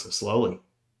to go so slowly.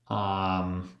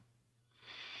 Because,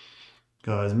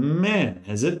 man,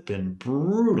 has it been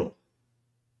brutal.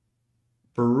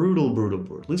 Brutal, brutal,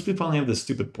 brutal. At least we finally have this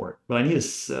stupid port. But I need a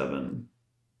 7.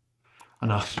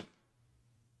 Enough.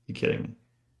 You kidding me?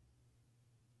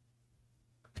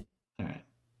 All right.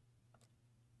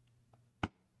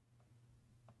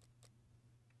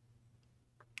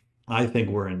 I think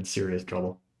we're in serious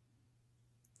trouble.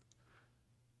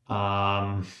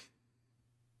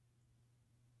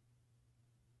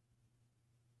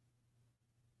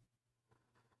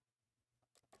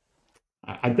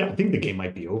 I think the game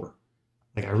might be over.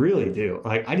 Like, I really do.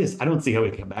 Like, I don't see how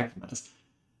we come back from this.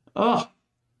 Oh,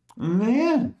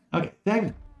 man. Okay,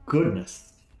 thank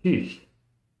goodness. Sheesh.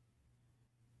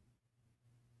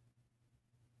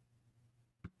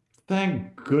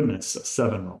 Thank goodness a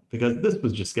 7 roll, because this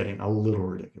was just getting a little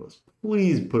ridiculous.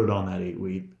 Please put it on that 8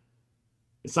 wheat.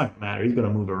 It's not going to matter. He's going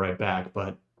to move it right back,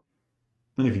 but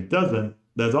and if he doesn't,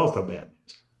 that's also bad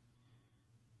news.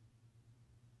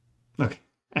 Okay.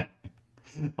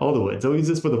 All the way. So he's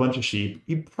just with a bunch of sheep.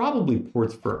 He probably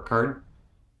ports for a card.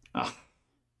 Oh,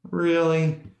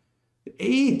 really?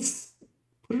 8.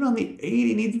 Put it on the 8.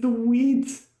 He needs the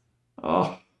wheat.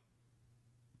 Oh.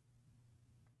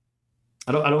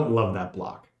 I don't love that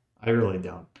block. I really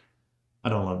don't. I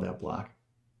don't love that block.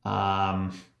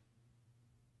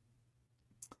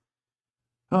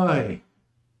 Hi.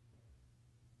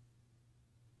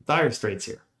 Dire straits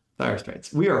here. Dire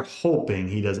straits. We are hoping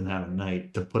he doesn't have a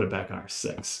knight to put it back on our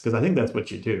 6, because I think that's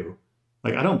what you do.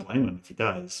 Like, I don't blame him if he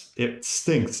does. It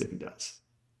stinks if he does.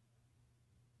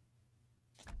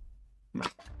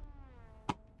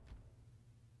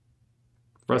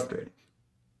 Frustrating.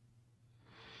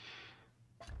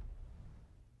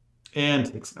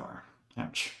 And takes an hour.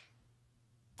 Ouch.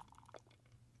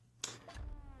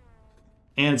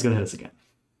 And it's going to hit us again.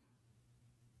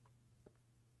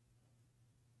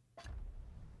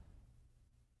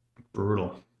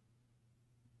 Brutal.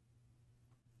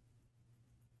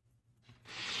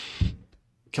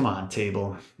 Come on,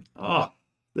 table. Oh,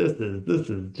 this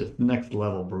is just next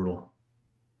level brutal.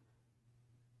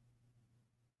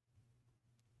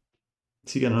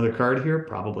 Does he get another card here?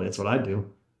 Probably. That's what I'd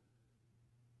do.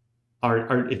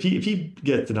 If he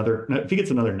gets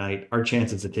another knight, our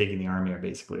chances of taking the army are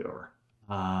basically over.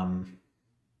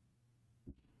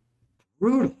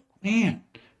 Brutal, man.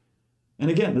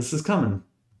 And again, this is coming.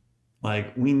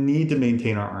 Like, we need to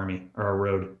maintain our army or our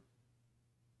road.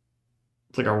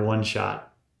 It's like our one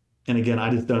shot. And again,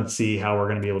 I just don't see how we're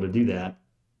going to be able to do that.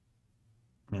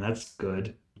 I mean, that's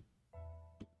good.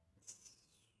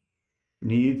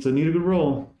 Need a good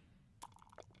roll.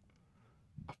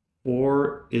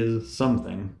 4 is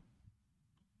something.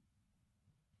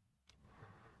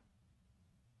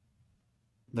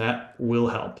 That will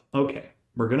help. Okay,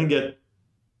 we're going to get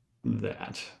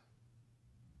that.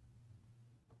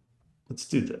 Let's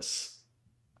do this.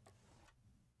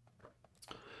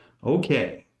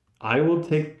 Okay, I will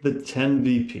take the 10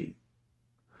 VP.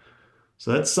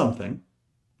 So that's something.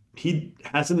 He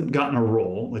hasn't gotten a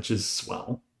roll, which is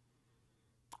swell.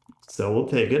 So we'll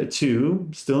take it. 2,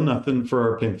 still nothing for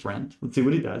our pink friend. Let's see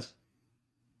what he does.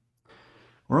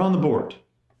 We're on the board.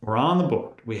 We're on the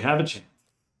board. We have a chance.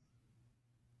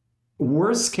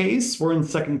 Worst case, we're in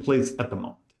second place at the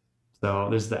moment. So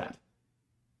there's that.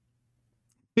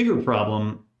 Bigger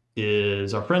problem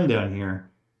is our friend down here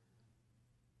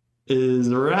is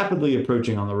rapidly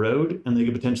approaching on the road, and they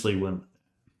could potentially win with it.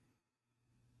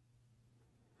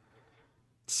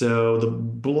 So the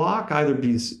block either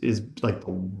is like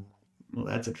the... Well,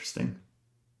 that's interesting.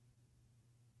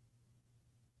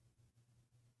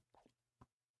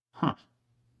 Huh.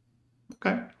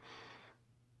 Okay.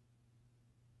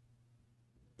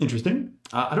 Interesting.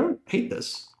 I don't hate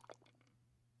this.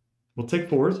 We'll take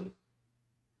 4s.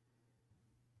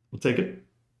 We'll take it.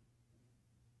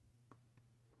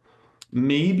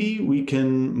 Maybe we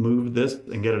can move this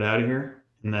and get it out of here,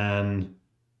 and then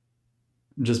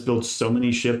just build so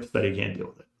many ships that he can't deal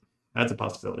with it. That's a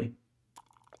possibility.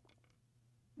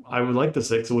 I would like the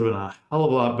 6. It would have been a hell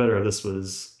of a lot better if this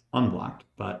was unblocked,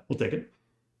 but we'll take it.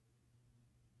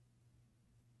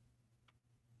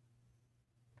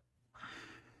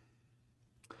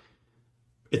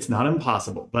 It's not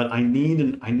impossible, but I need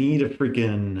a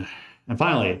freaking... And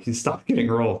finally, he stopped getting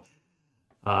rolled.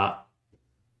 I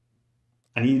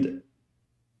need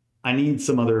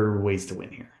some other ways to win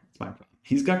here. That's my problem.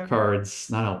 He's got cards,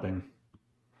 not helping.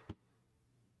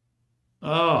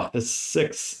 Oh, the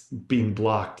 6 being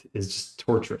blocked is just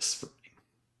torturous for me.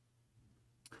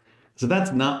 So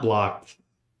that's not blocked.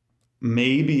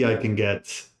 Maybe I can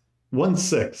get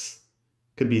 1/6.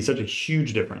 Could be such a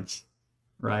huge difference,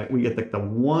 right? We get like the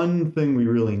one thing we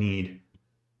really need.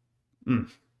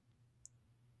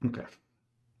 Okay.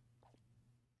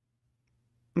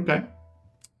 Okay.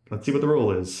 Let's see what the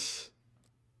roll is.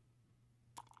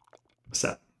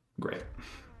 7. Great.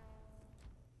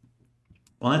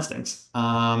 Well, that stinks.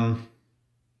 I'm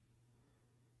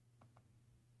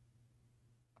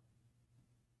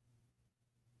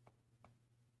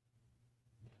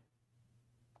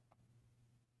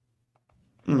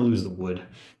going to lose the wood.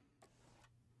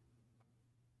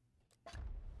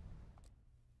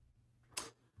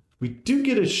 We do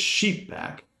get a sheep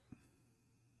back.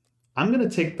 I'm going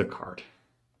to take the card.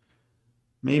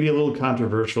 Maybe a little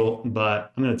controversial,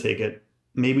 but I'm going to take it.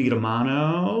 Maybe get a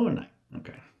mono. No.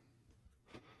 Okay.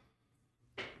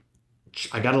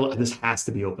 This has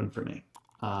to be open for me.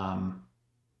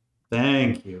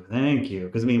 Thank you.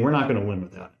 Because I mean, we're not going to win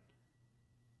without it.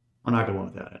 We're not going to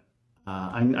win without it.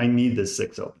 I need this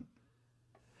 6 open.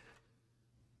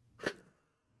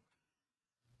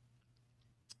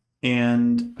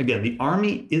 And again, the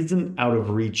army isn't out of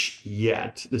reach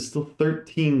yet. There's still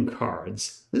 13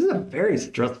 cards. This is a very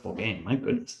stressful game. My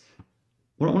goodness.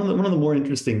 One of the more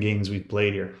interesting games we've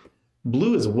played here.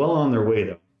 Blue is well on their way,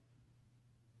 though.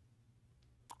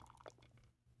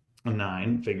 A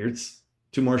 9 figures.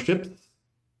 2 more ships.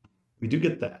 We do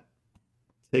get that.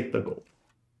 Take the gold.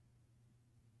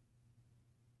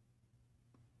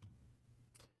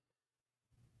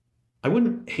 I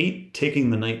wouldn't hate taking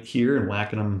the knight here and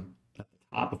whacking him at the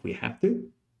top if we have to.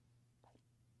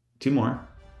 2 more.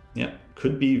 Yeah,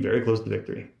 could be very close to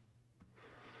victory.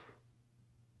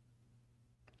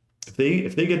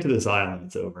 If they get to this island,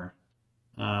 it's over.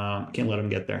 Can't let them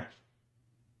get there.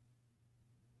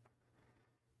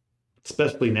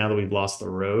 Especially now that we've lost the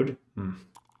road.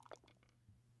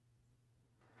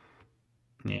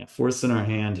 Yeah, force in our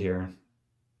hand here.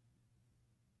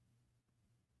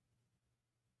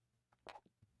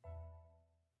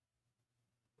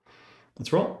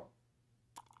 Let's roll.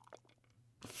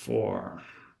 4.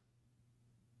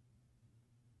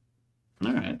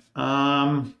 All right.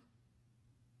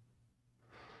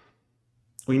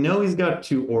 We know he's got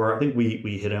 2 ore. I think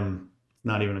we hit him.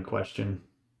 Not even a question.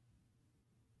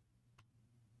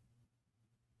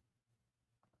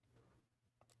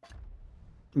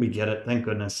 We get it. Thank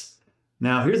goodness.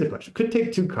 Now, here's a question. Could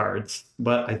take 2 cards,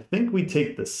 but I think we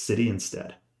take the city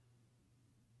instead.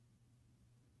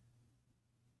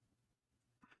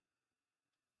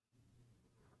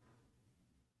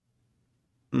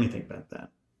 Let me think about that.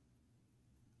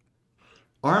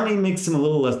 Army makes him a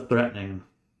little less threatening.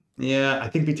 Yeah, I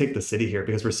think we take the city here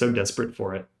because we're so desperate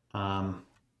for it. I'm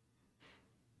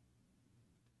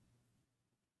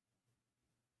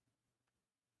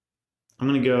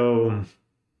going to go...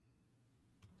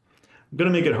 I'm going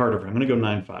to make it harder for him. I'm going to go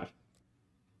 9-5.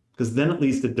 Because then at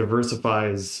least it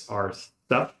diversifies our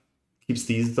stuff. Keeps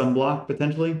these unblocked,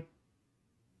 potentially.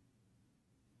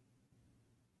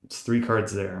 It's 3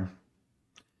 cards there.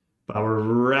 But we're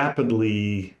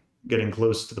rapidly getting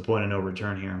close to the point of no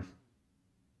return here.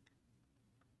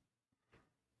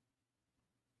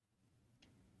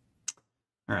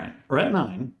 All right, we're at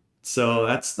 9. So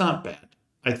that's not bad.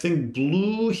 I think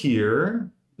blue here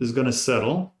is going to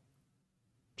settle.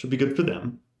 Should be good for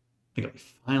them. I think we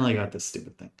finally got this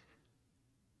stupid thing.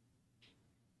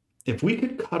 If we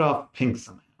could cut off pink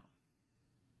somehow.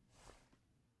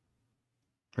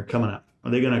 They're coming up.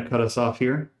 Are they going to cut us off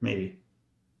here? Maybe.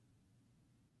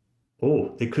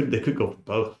 Oh, they could go for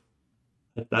both.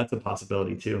 That's a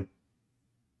possibility too.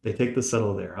 They take the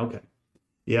settle there. Okay.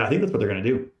 Yeah, I think that's what they're going to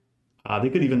do. They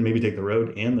could even maybe take the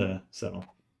road and the settle.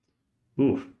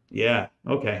 Ooh, yeah.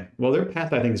 Okay. Well, their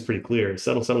path, I think, is pretty clear.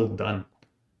 Settle, settle, done.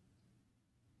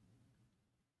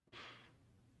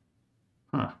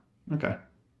 Huh. Okay.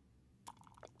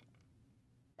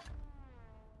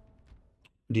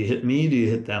 Do you hit me? Do you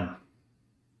hit them?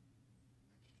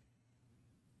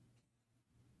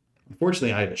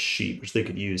 Unfortunately, I have a sheep, which they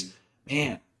could use.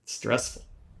 Man, stressful.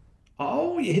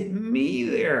 Oh, you hit me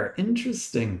there.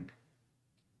 Interesting.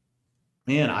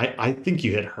 Man, I think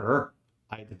you hit her.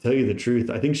 To tell you the truth,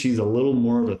 I think she's a little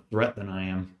more of a threat than I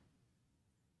am.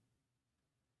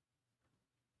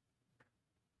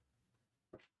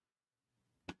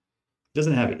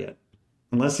 Doesn't have it yet.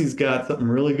 Unless he's got something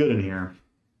really good in here.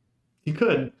 He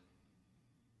could.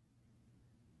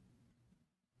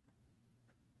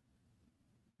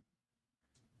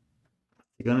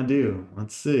 What's he gonna do?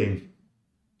 Let's see.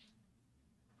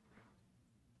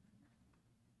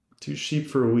 2 sheep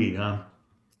for a wheat, huh?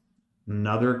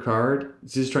 Another card?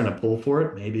 Is he just trying to pull for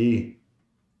it? Maybe.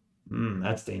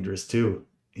 That's dangerous too.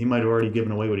 He might have already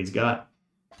given away what he's got.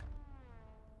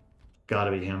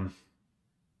 Gotta be him.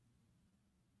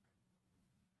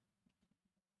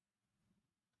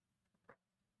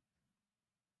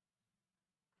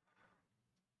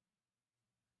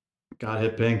 Gotta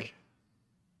hit pink.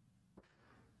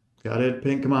 Gotta hit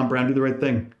pink. Come on, Brown, do the right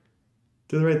thing.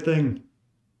 Do the right thing.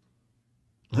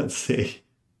 Let's see.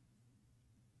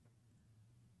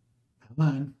 Come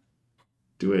on.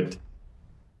 Do it.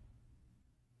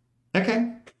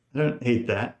 Okay. I don't hate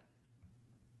that.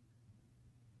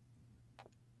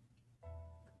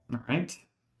 All right.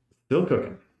 Still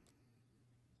cooking.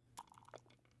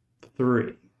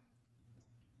 3.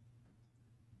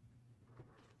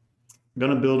 I'm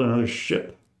gonna build another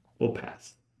ship. We'll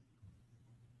pass.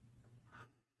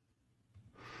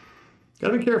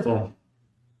 Gotta be careful.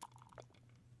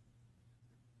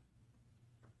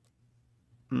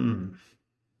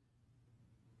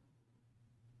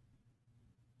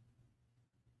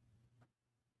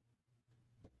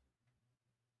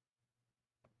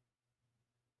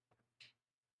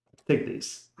 Take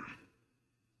these.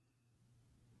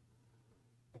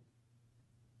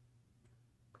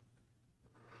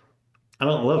 I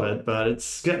don't love it, but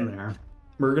it's getting there.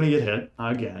 We're gonna get hit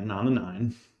again on the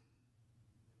 9.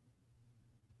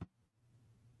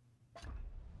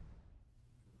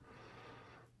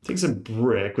 Takes a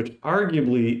brick, which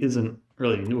arguably isn't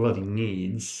really what he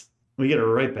needs. We get it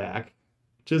right back,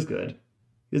 which is good.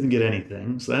 He doesn't get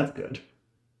anything, so that's good.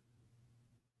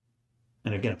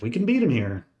 And again, if we can beat him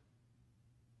here,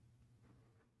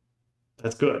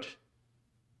 That's good.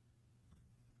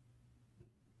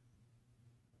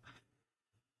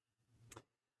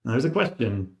 Now there's a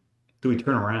question. Do we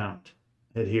turn around?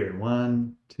 Head here.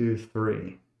 1, 2,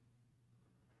 3.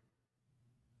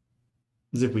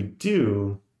 Because if we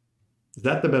do, is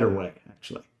that the better way,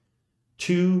 actually?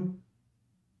 2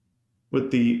 with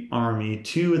the army,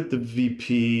 2 with the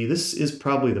VP. This is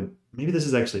probably the, maybe this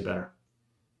is actually better.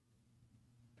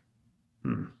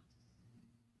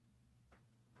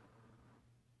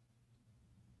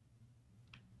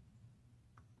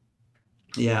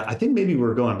 Yeah, I think maybe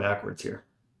we're going backwards here.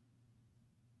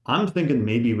 I'm thinking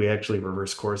maybe we actually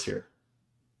reverse course here.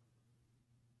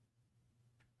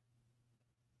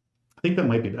 I think that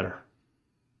might be better.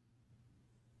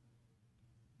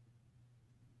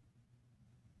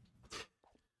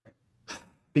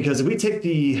 Because if we take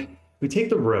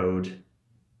the road,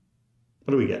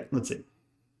 what do we get? Let's see.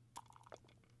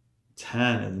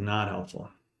 10 is not helpful.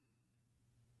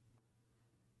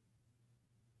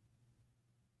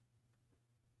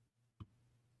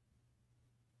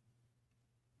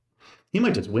 He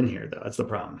might just win here, though. That's the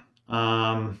problem.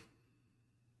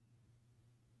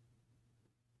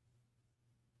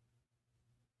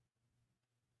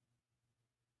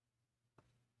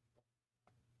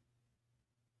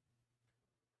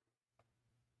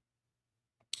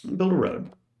 Build a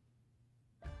road.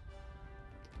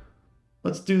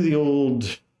 Let's do the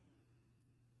old...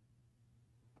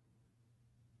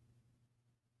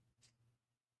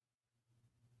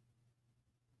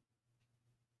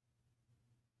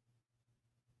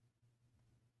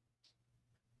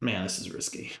 Man, this is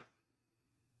risky.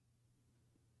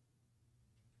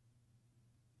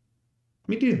 Let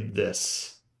me do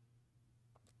this.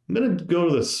 I'm going to go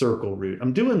to the circle route.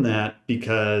 I'm doing that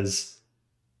because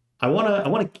I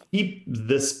want to keep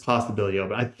this possibility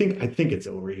open. I think it's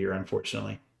over here,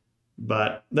 unfortunately.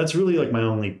 But that's really like my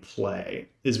only play,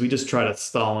 is we just try to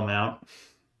stall him out.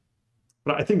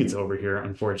 But I think it's over here,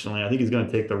 unfortunately. I think he's going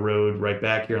to take the road right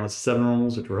back here, unless 7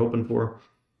 rolls, which we're hoping for.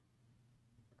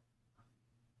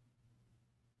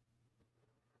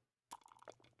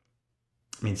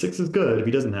 I mean, 6 is good if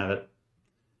he doesn't have it.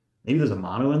 Maybe there's a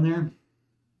mono in there.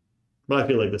 But I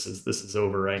feel like this is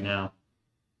over right now.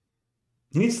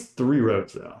 He needs 3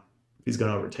 roads, though, if he's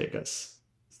going to overtake us.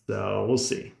 So we'll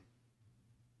see.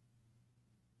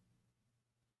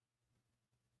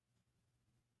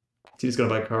 Is he just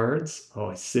going to buy cards?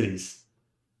 Oh, cities.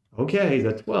 Okay, he's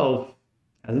at 12.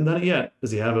 Hasn't done it yet. Does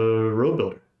he have a road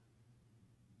builder?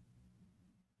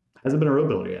 Hasn't been a road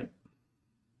builder yet.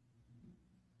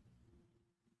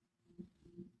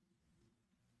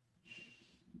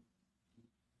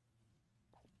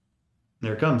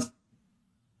 There it comes.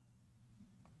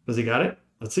 Does he got it?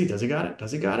 Let's see. Does he got it?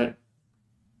 Does he got it?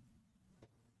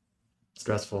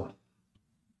 Stressful.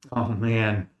 Oh,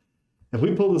 man. If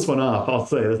we pull this one off, I'll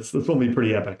say this will be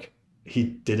pretty epic. He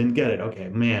didn't get it. Okay,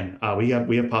 man. We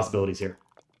have possibilities here.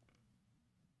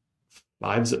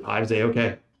 5's A.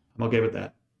 Okay. I'm okay with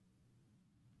that.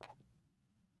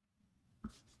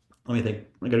 Let me think.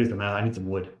 I gotta do some math. I need some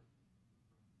wood.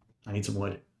 I need some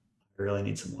wood. I really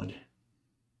need some wood.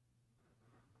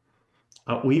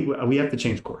 We have to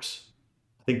change course.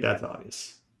 I think that's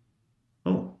obvious.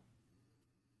 Oh. All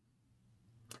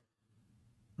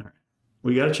right.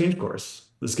 We got to change course.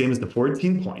 This game is to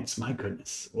 14 points. My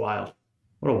goodness. Wild.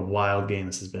 What a wild game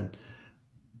this has been.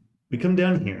 We come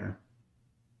down here.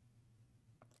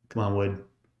 Come on, wood.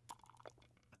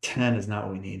 10 is not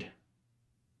what we need.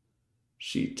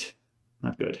 Sheet.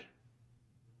 Not good.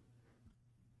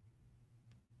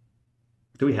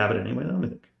 Do we have it anyway, though? Let me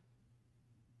think.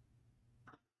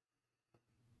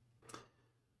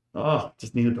 Oh,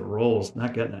 just needed the rolls.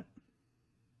 Not getting it.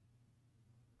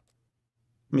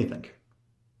 Let me think.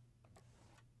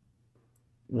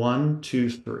 1, 2,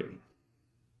 3.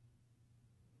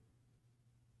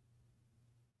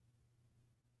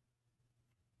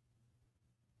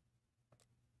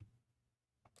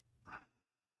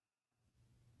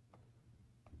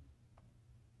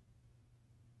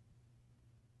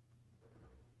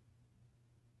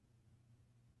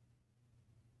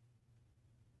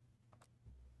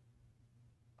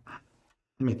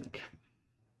 Let me think.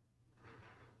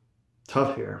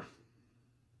 Tough here.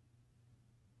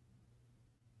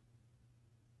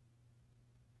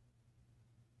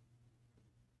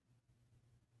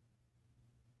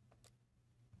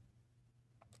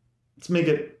 Let's make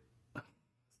it.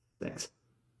 Thanks.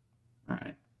 All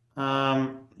right.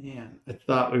 Man, I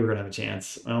thought we were gonna have a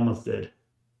chance. I almost did.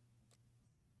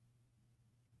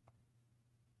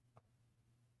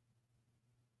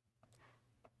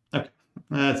 Okay,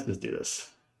 let's just do this.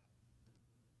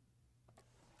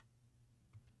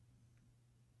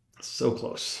 So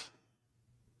close.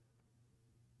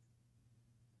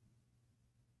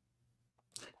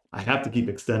 I have to keep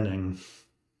extending.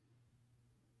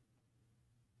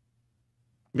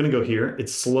 I'm going to go here. It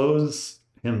slows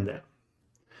him down.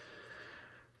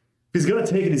 If he's going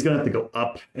to take it, he's going to have to go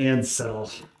up and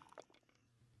settle.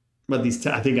 But these,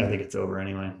 I think it's over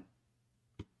anyway.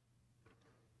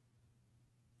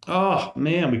 Oh,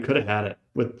 man, we could have had it.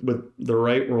 With the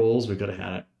right rolls, we could have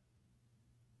had it.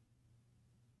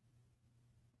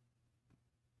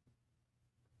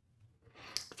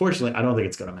 Fortunately, I don't think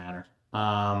it's going to matter.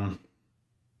 I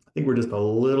think we're just a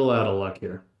little out of luck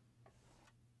here.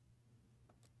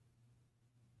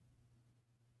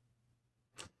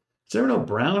 So I don't know,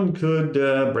 Brown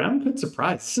could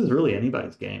surprise. This is really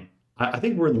anybody's game. I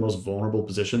think we're in the most vulnerable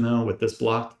position, though, with this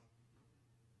block.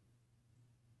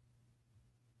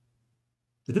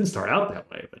 It didn't start out that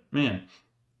way, but man.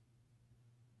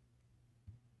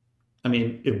 I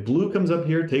mean, if blue comes up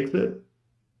here, takes it,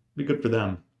 be good for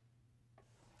them.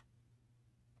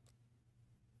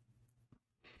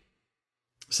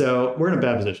 So we're in a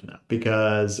bad position now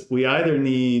because we either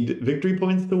need victory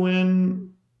points to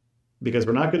win, because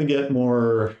we're not going to get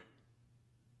more.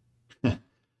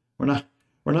 we're not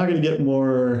going to get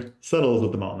more settles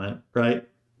at the moment, right?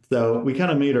 So we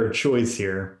kind of made our choice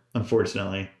here,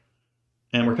 unfortunately,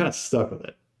 and we're kind of stuck with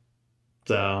it.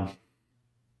 So,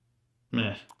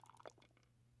 meh.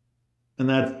 And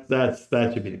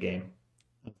that should be the game,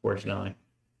 unfortunately.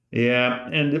 Yeah,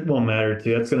 and it won't matter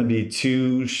too. That's going to be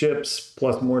 2 ships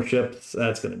plus more ships.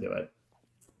 That's going to do it.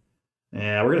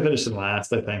 Yeah, we're going to finish in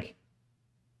last, I think.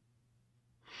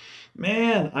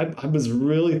 Man, I was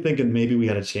really thinking maybe we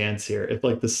had a chance here. If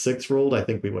like the 6 rolled, I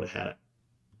think we would have had it.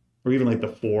 Or even like the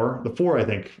 4. The 4, I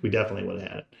think we definitely would have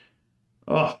had it.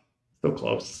 Oh, so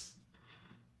close.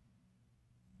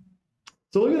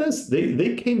 So look at this.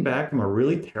 They came back from a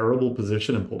really terrible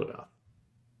position and pulled it off.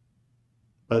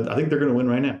 But I think they're going to win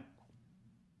right now.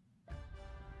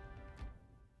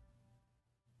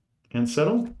 And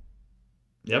settle?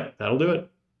 Yep, that'll do it.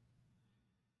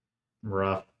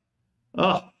 Rough.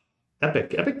 Oh,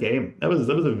 epic game. That was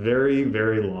a very,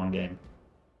 very long game.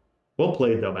 Well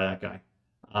played, though, by that guy.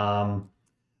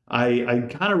 I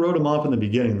kind of wrote him off in the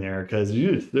beginning there because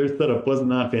their setup was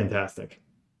not fantastic.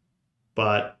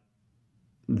 But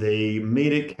they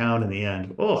made it count in the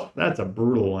end. Oh, that's a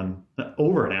brutal one.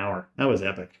 Over an hour. That was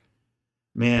epic.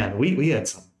 Man, we had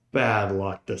some bad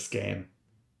luck this game.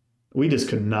 We just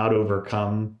could not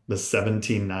overcome the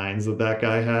 17 nines that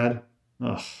guy had.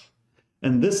 Ugh.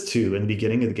 And this, too, in the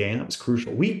beginning of the game, that was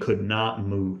crucial. We could not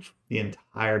move the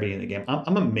entirety of the game.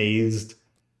 I'm amazed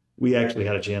we actually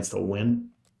had a chance to win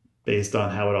based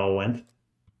on how it all went.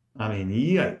 I mean,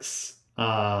 yikes.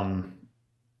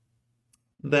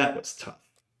 That was tough.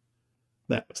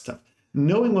 That was tough.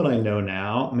 Knowing what I know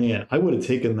now, man, I would have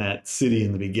taken that city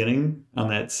in the beginning on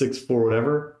that 6-4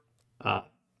 whatever,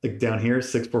 like down here,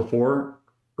 6-4-4,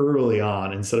 early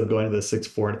on, instead of going to the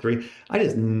 6-4-3. I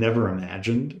just never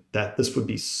imagined that this would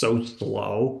be so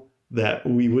slow that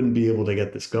we wouldn't be able to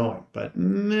get this going. But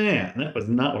man, that was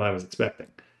not what I was expecting.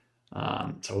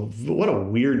 So what a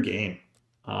weird game.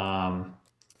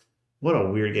 What a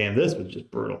weird game. This was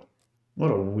just brutal.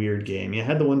 What a weird game. You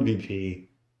had the 1 VP.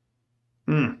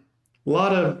 A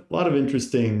lot of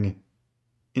interesting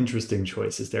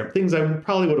choices there. Things I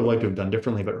probably would have liked to have done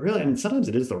differently, but really, I mean, sometimes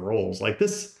it is the rolls. Like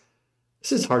this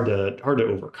is hard to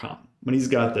overcome. When he's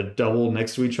got the double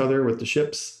next to each other with the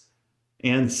ships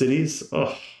and cities.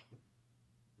 Oh,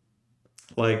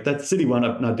 like that city wound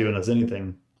up not doing us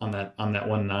anything on that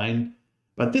 1-9.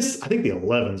 But this, I think the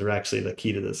 11s are actually the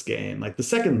key to this game. Like the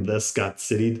second this got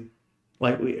citied,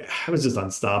 like it was just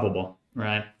unstoppable,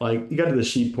 right? Like you got to the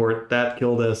sheep port, that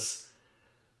killed us.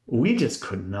 We just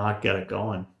could not get it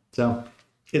going. So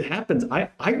it happens. I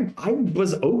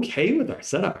was okay with our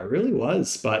setup. I really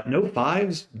was, but no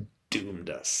 5s doomed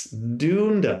us.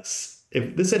 Doomed us.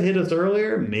 If this had hit us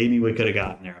earlier, maybe we could have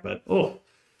gotten there. But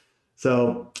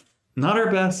so not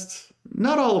our best,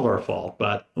 not all of our fault,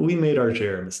 but we made our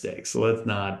share of mistakes. So let's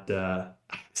not. I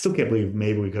still can't believe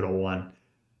maybe we could have won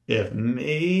if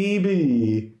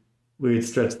maybe we'd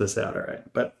stretch this out. All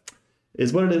right, but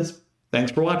is what it is.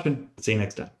 Thanks for watching. See you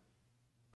next time.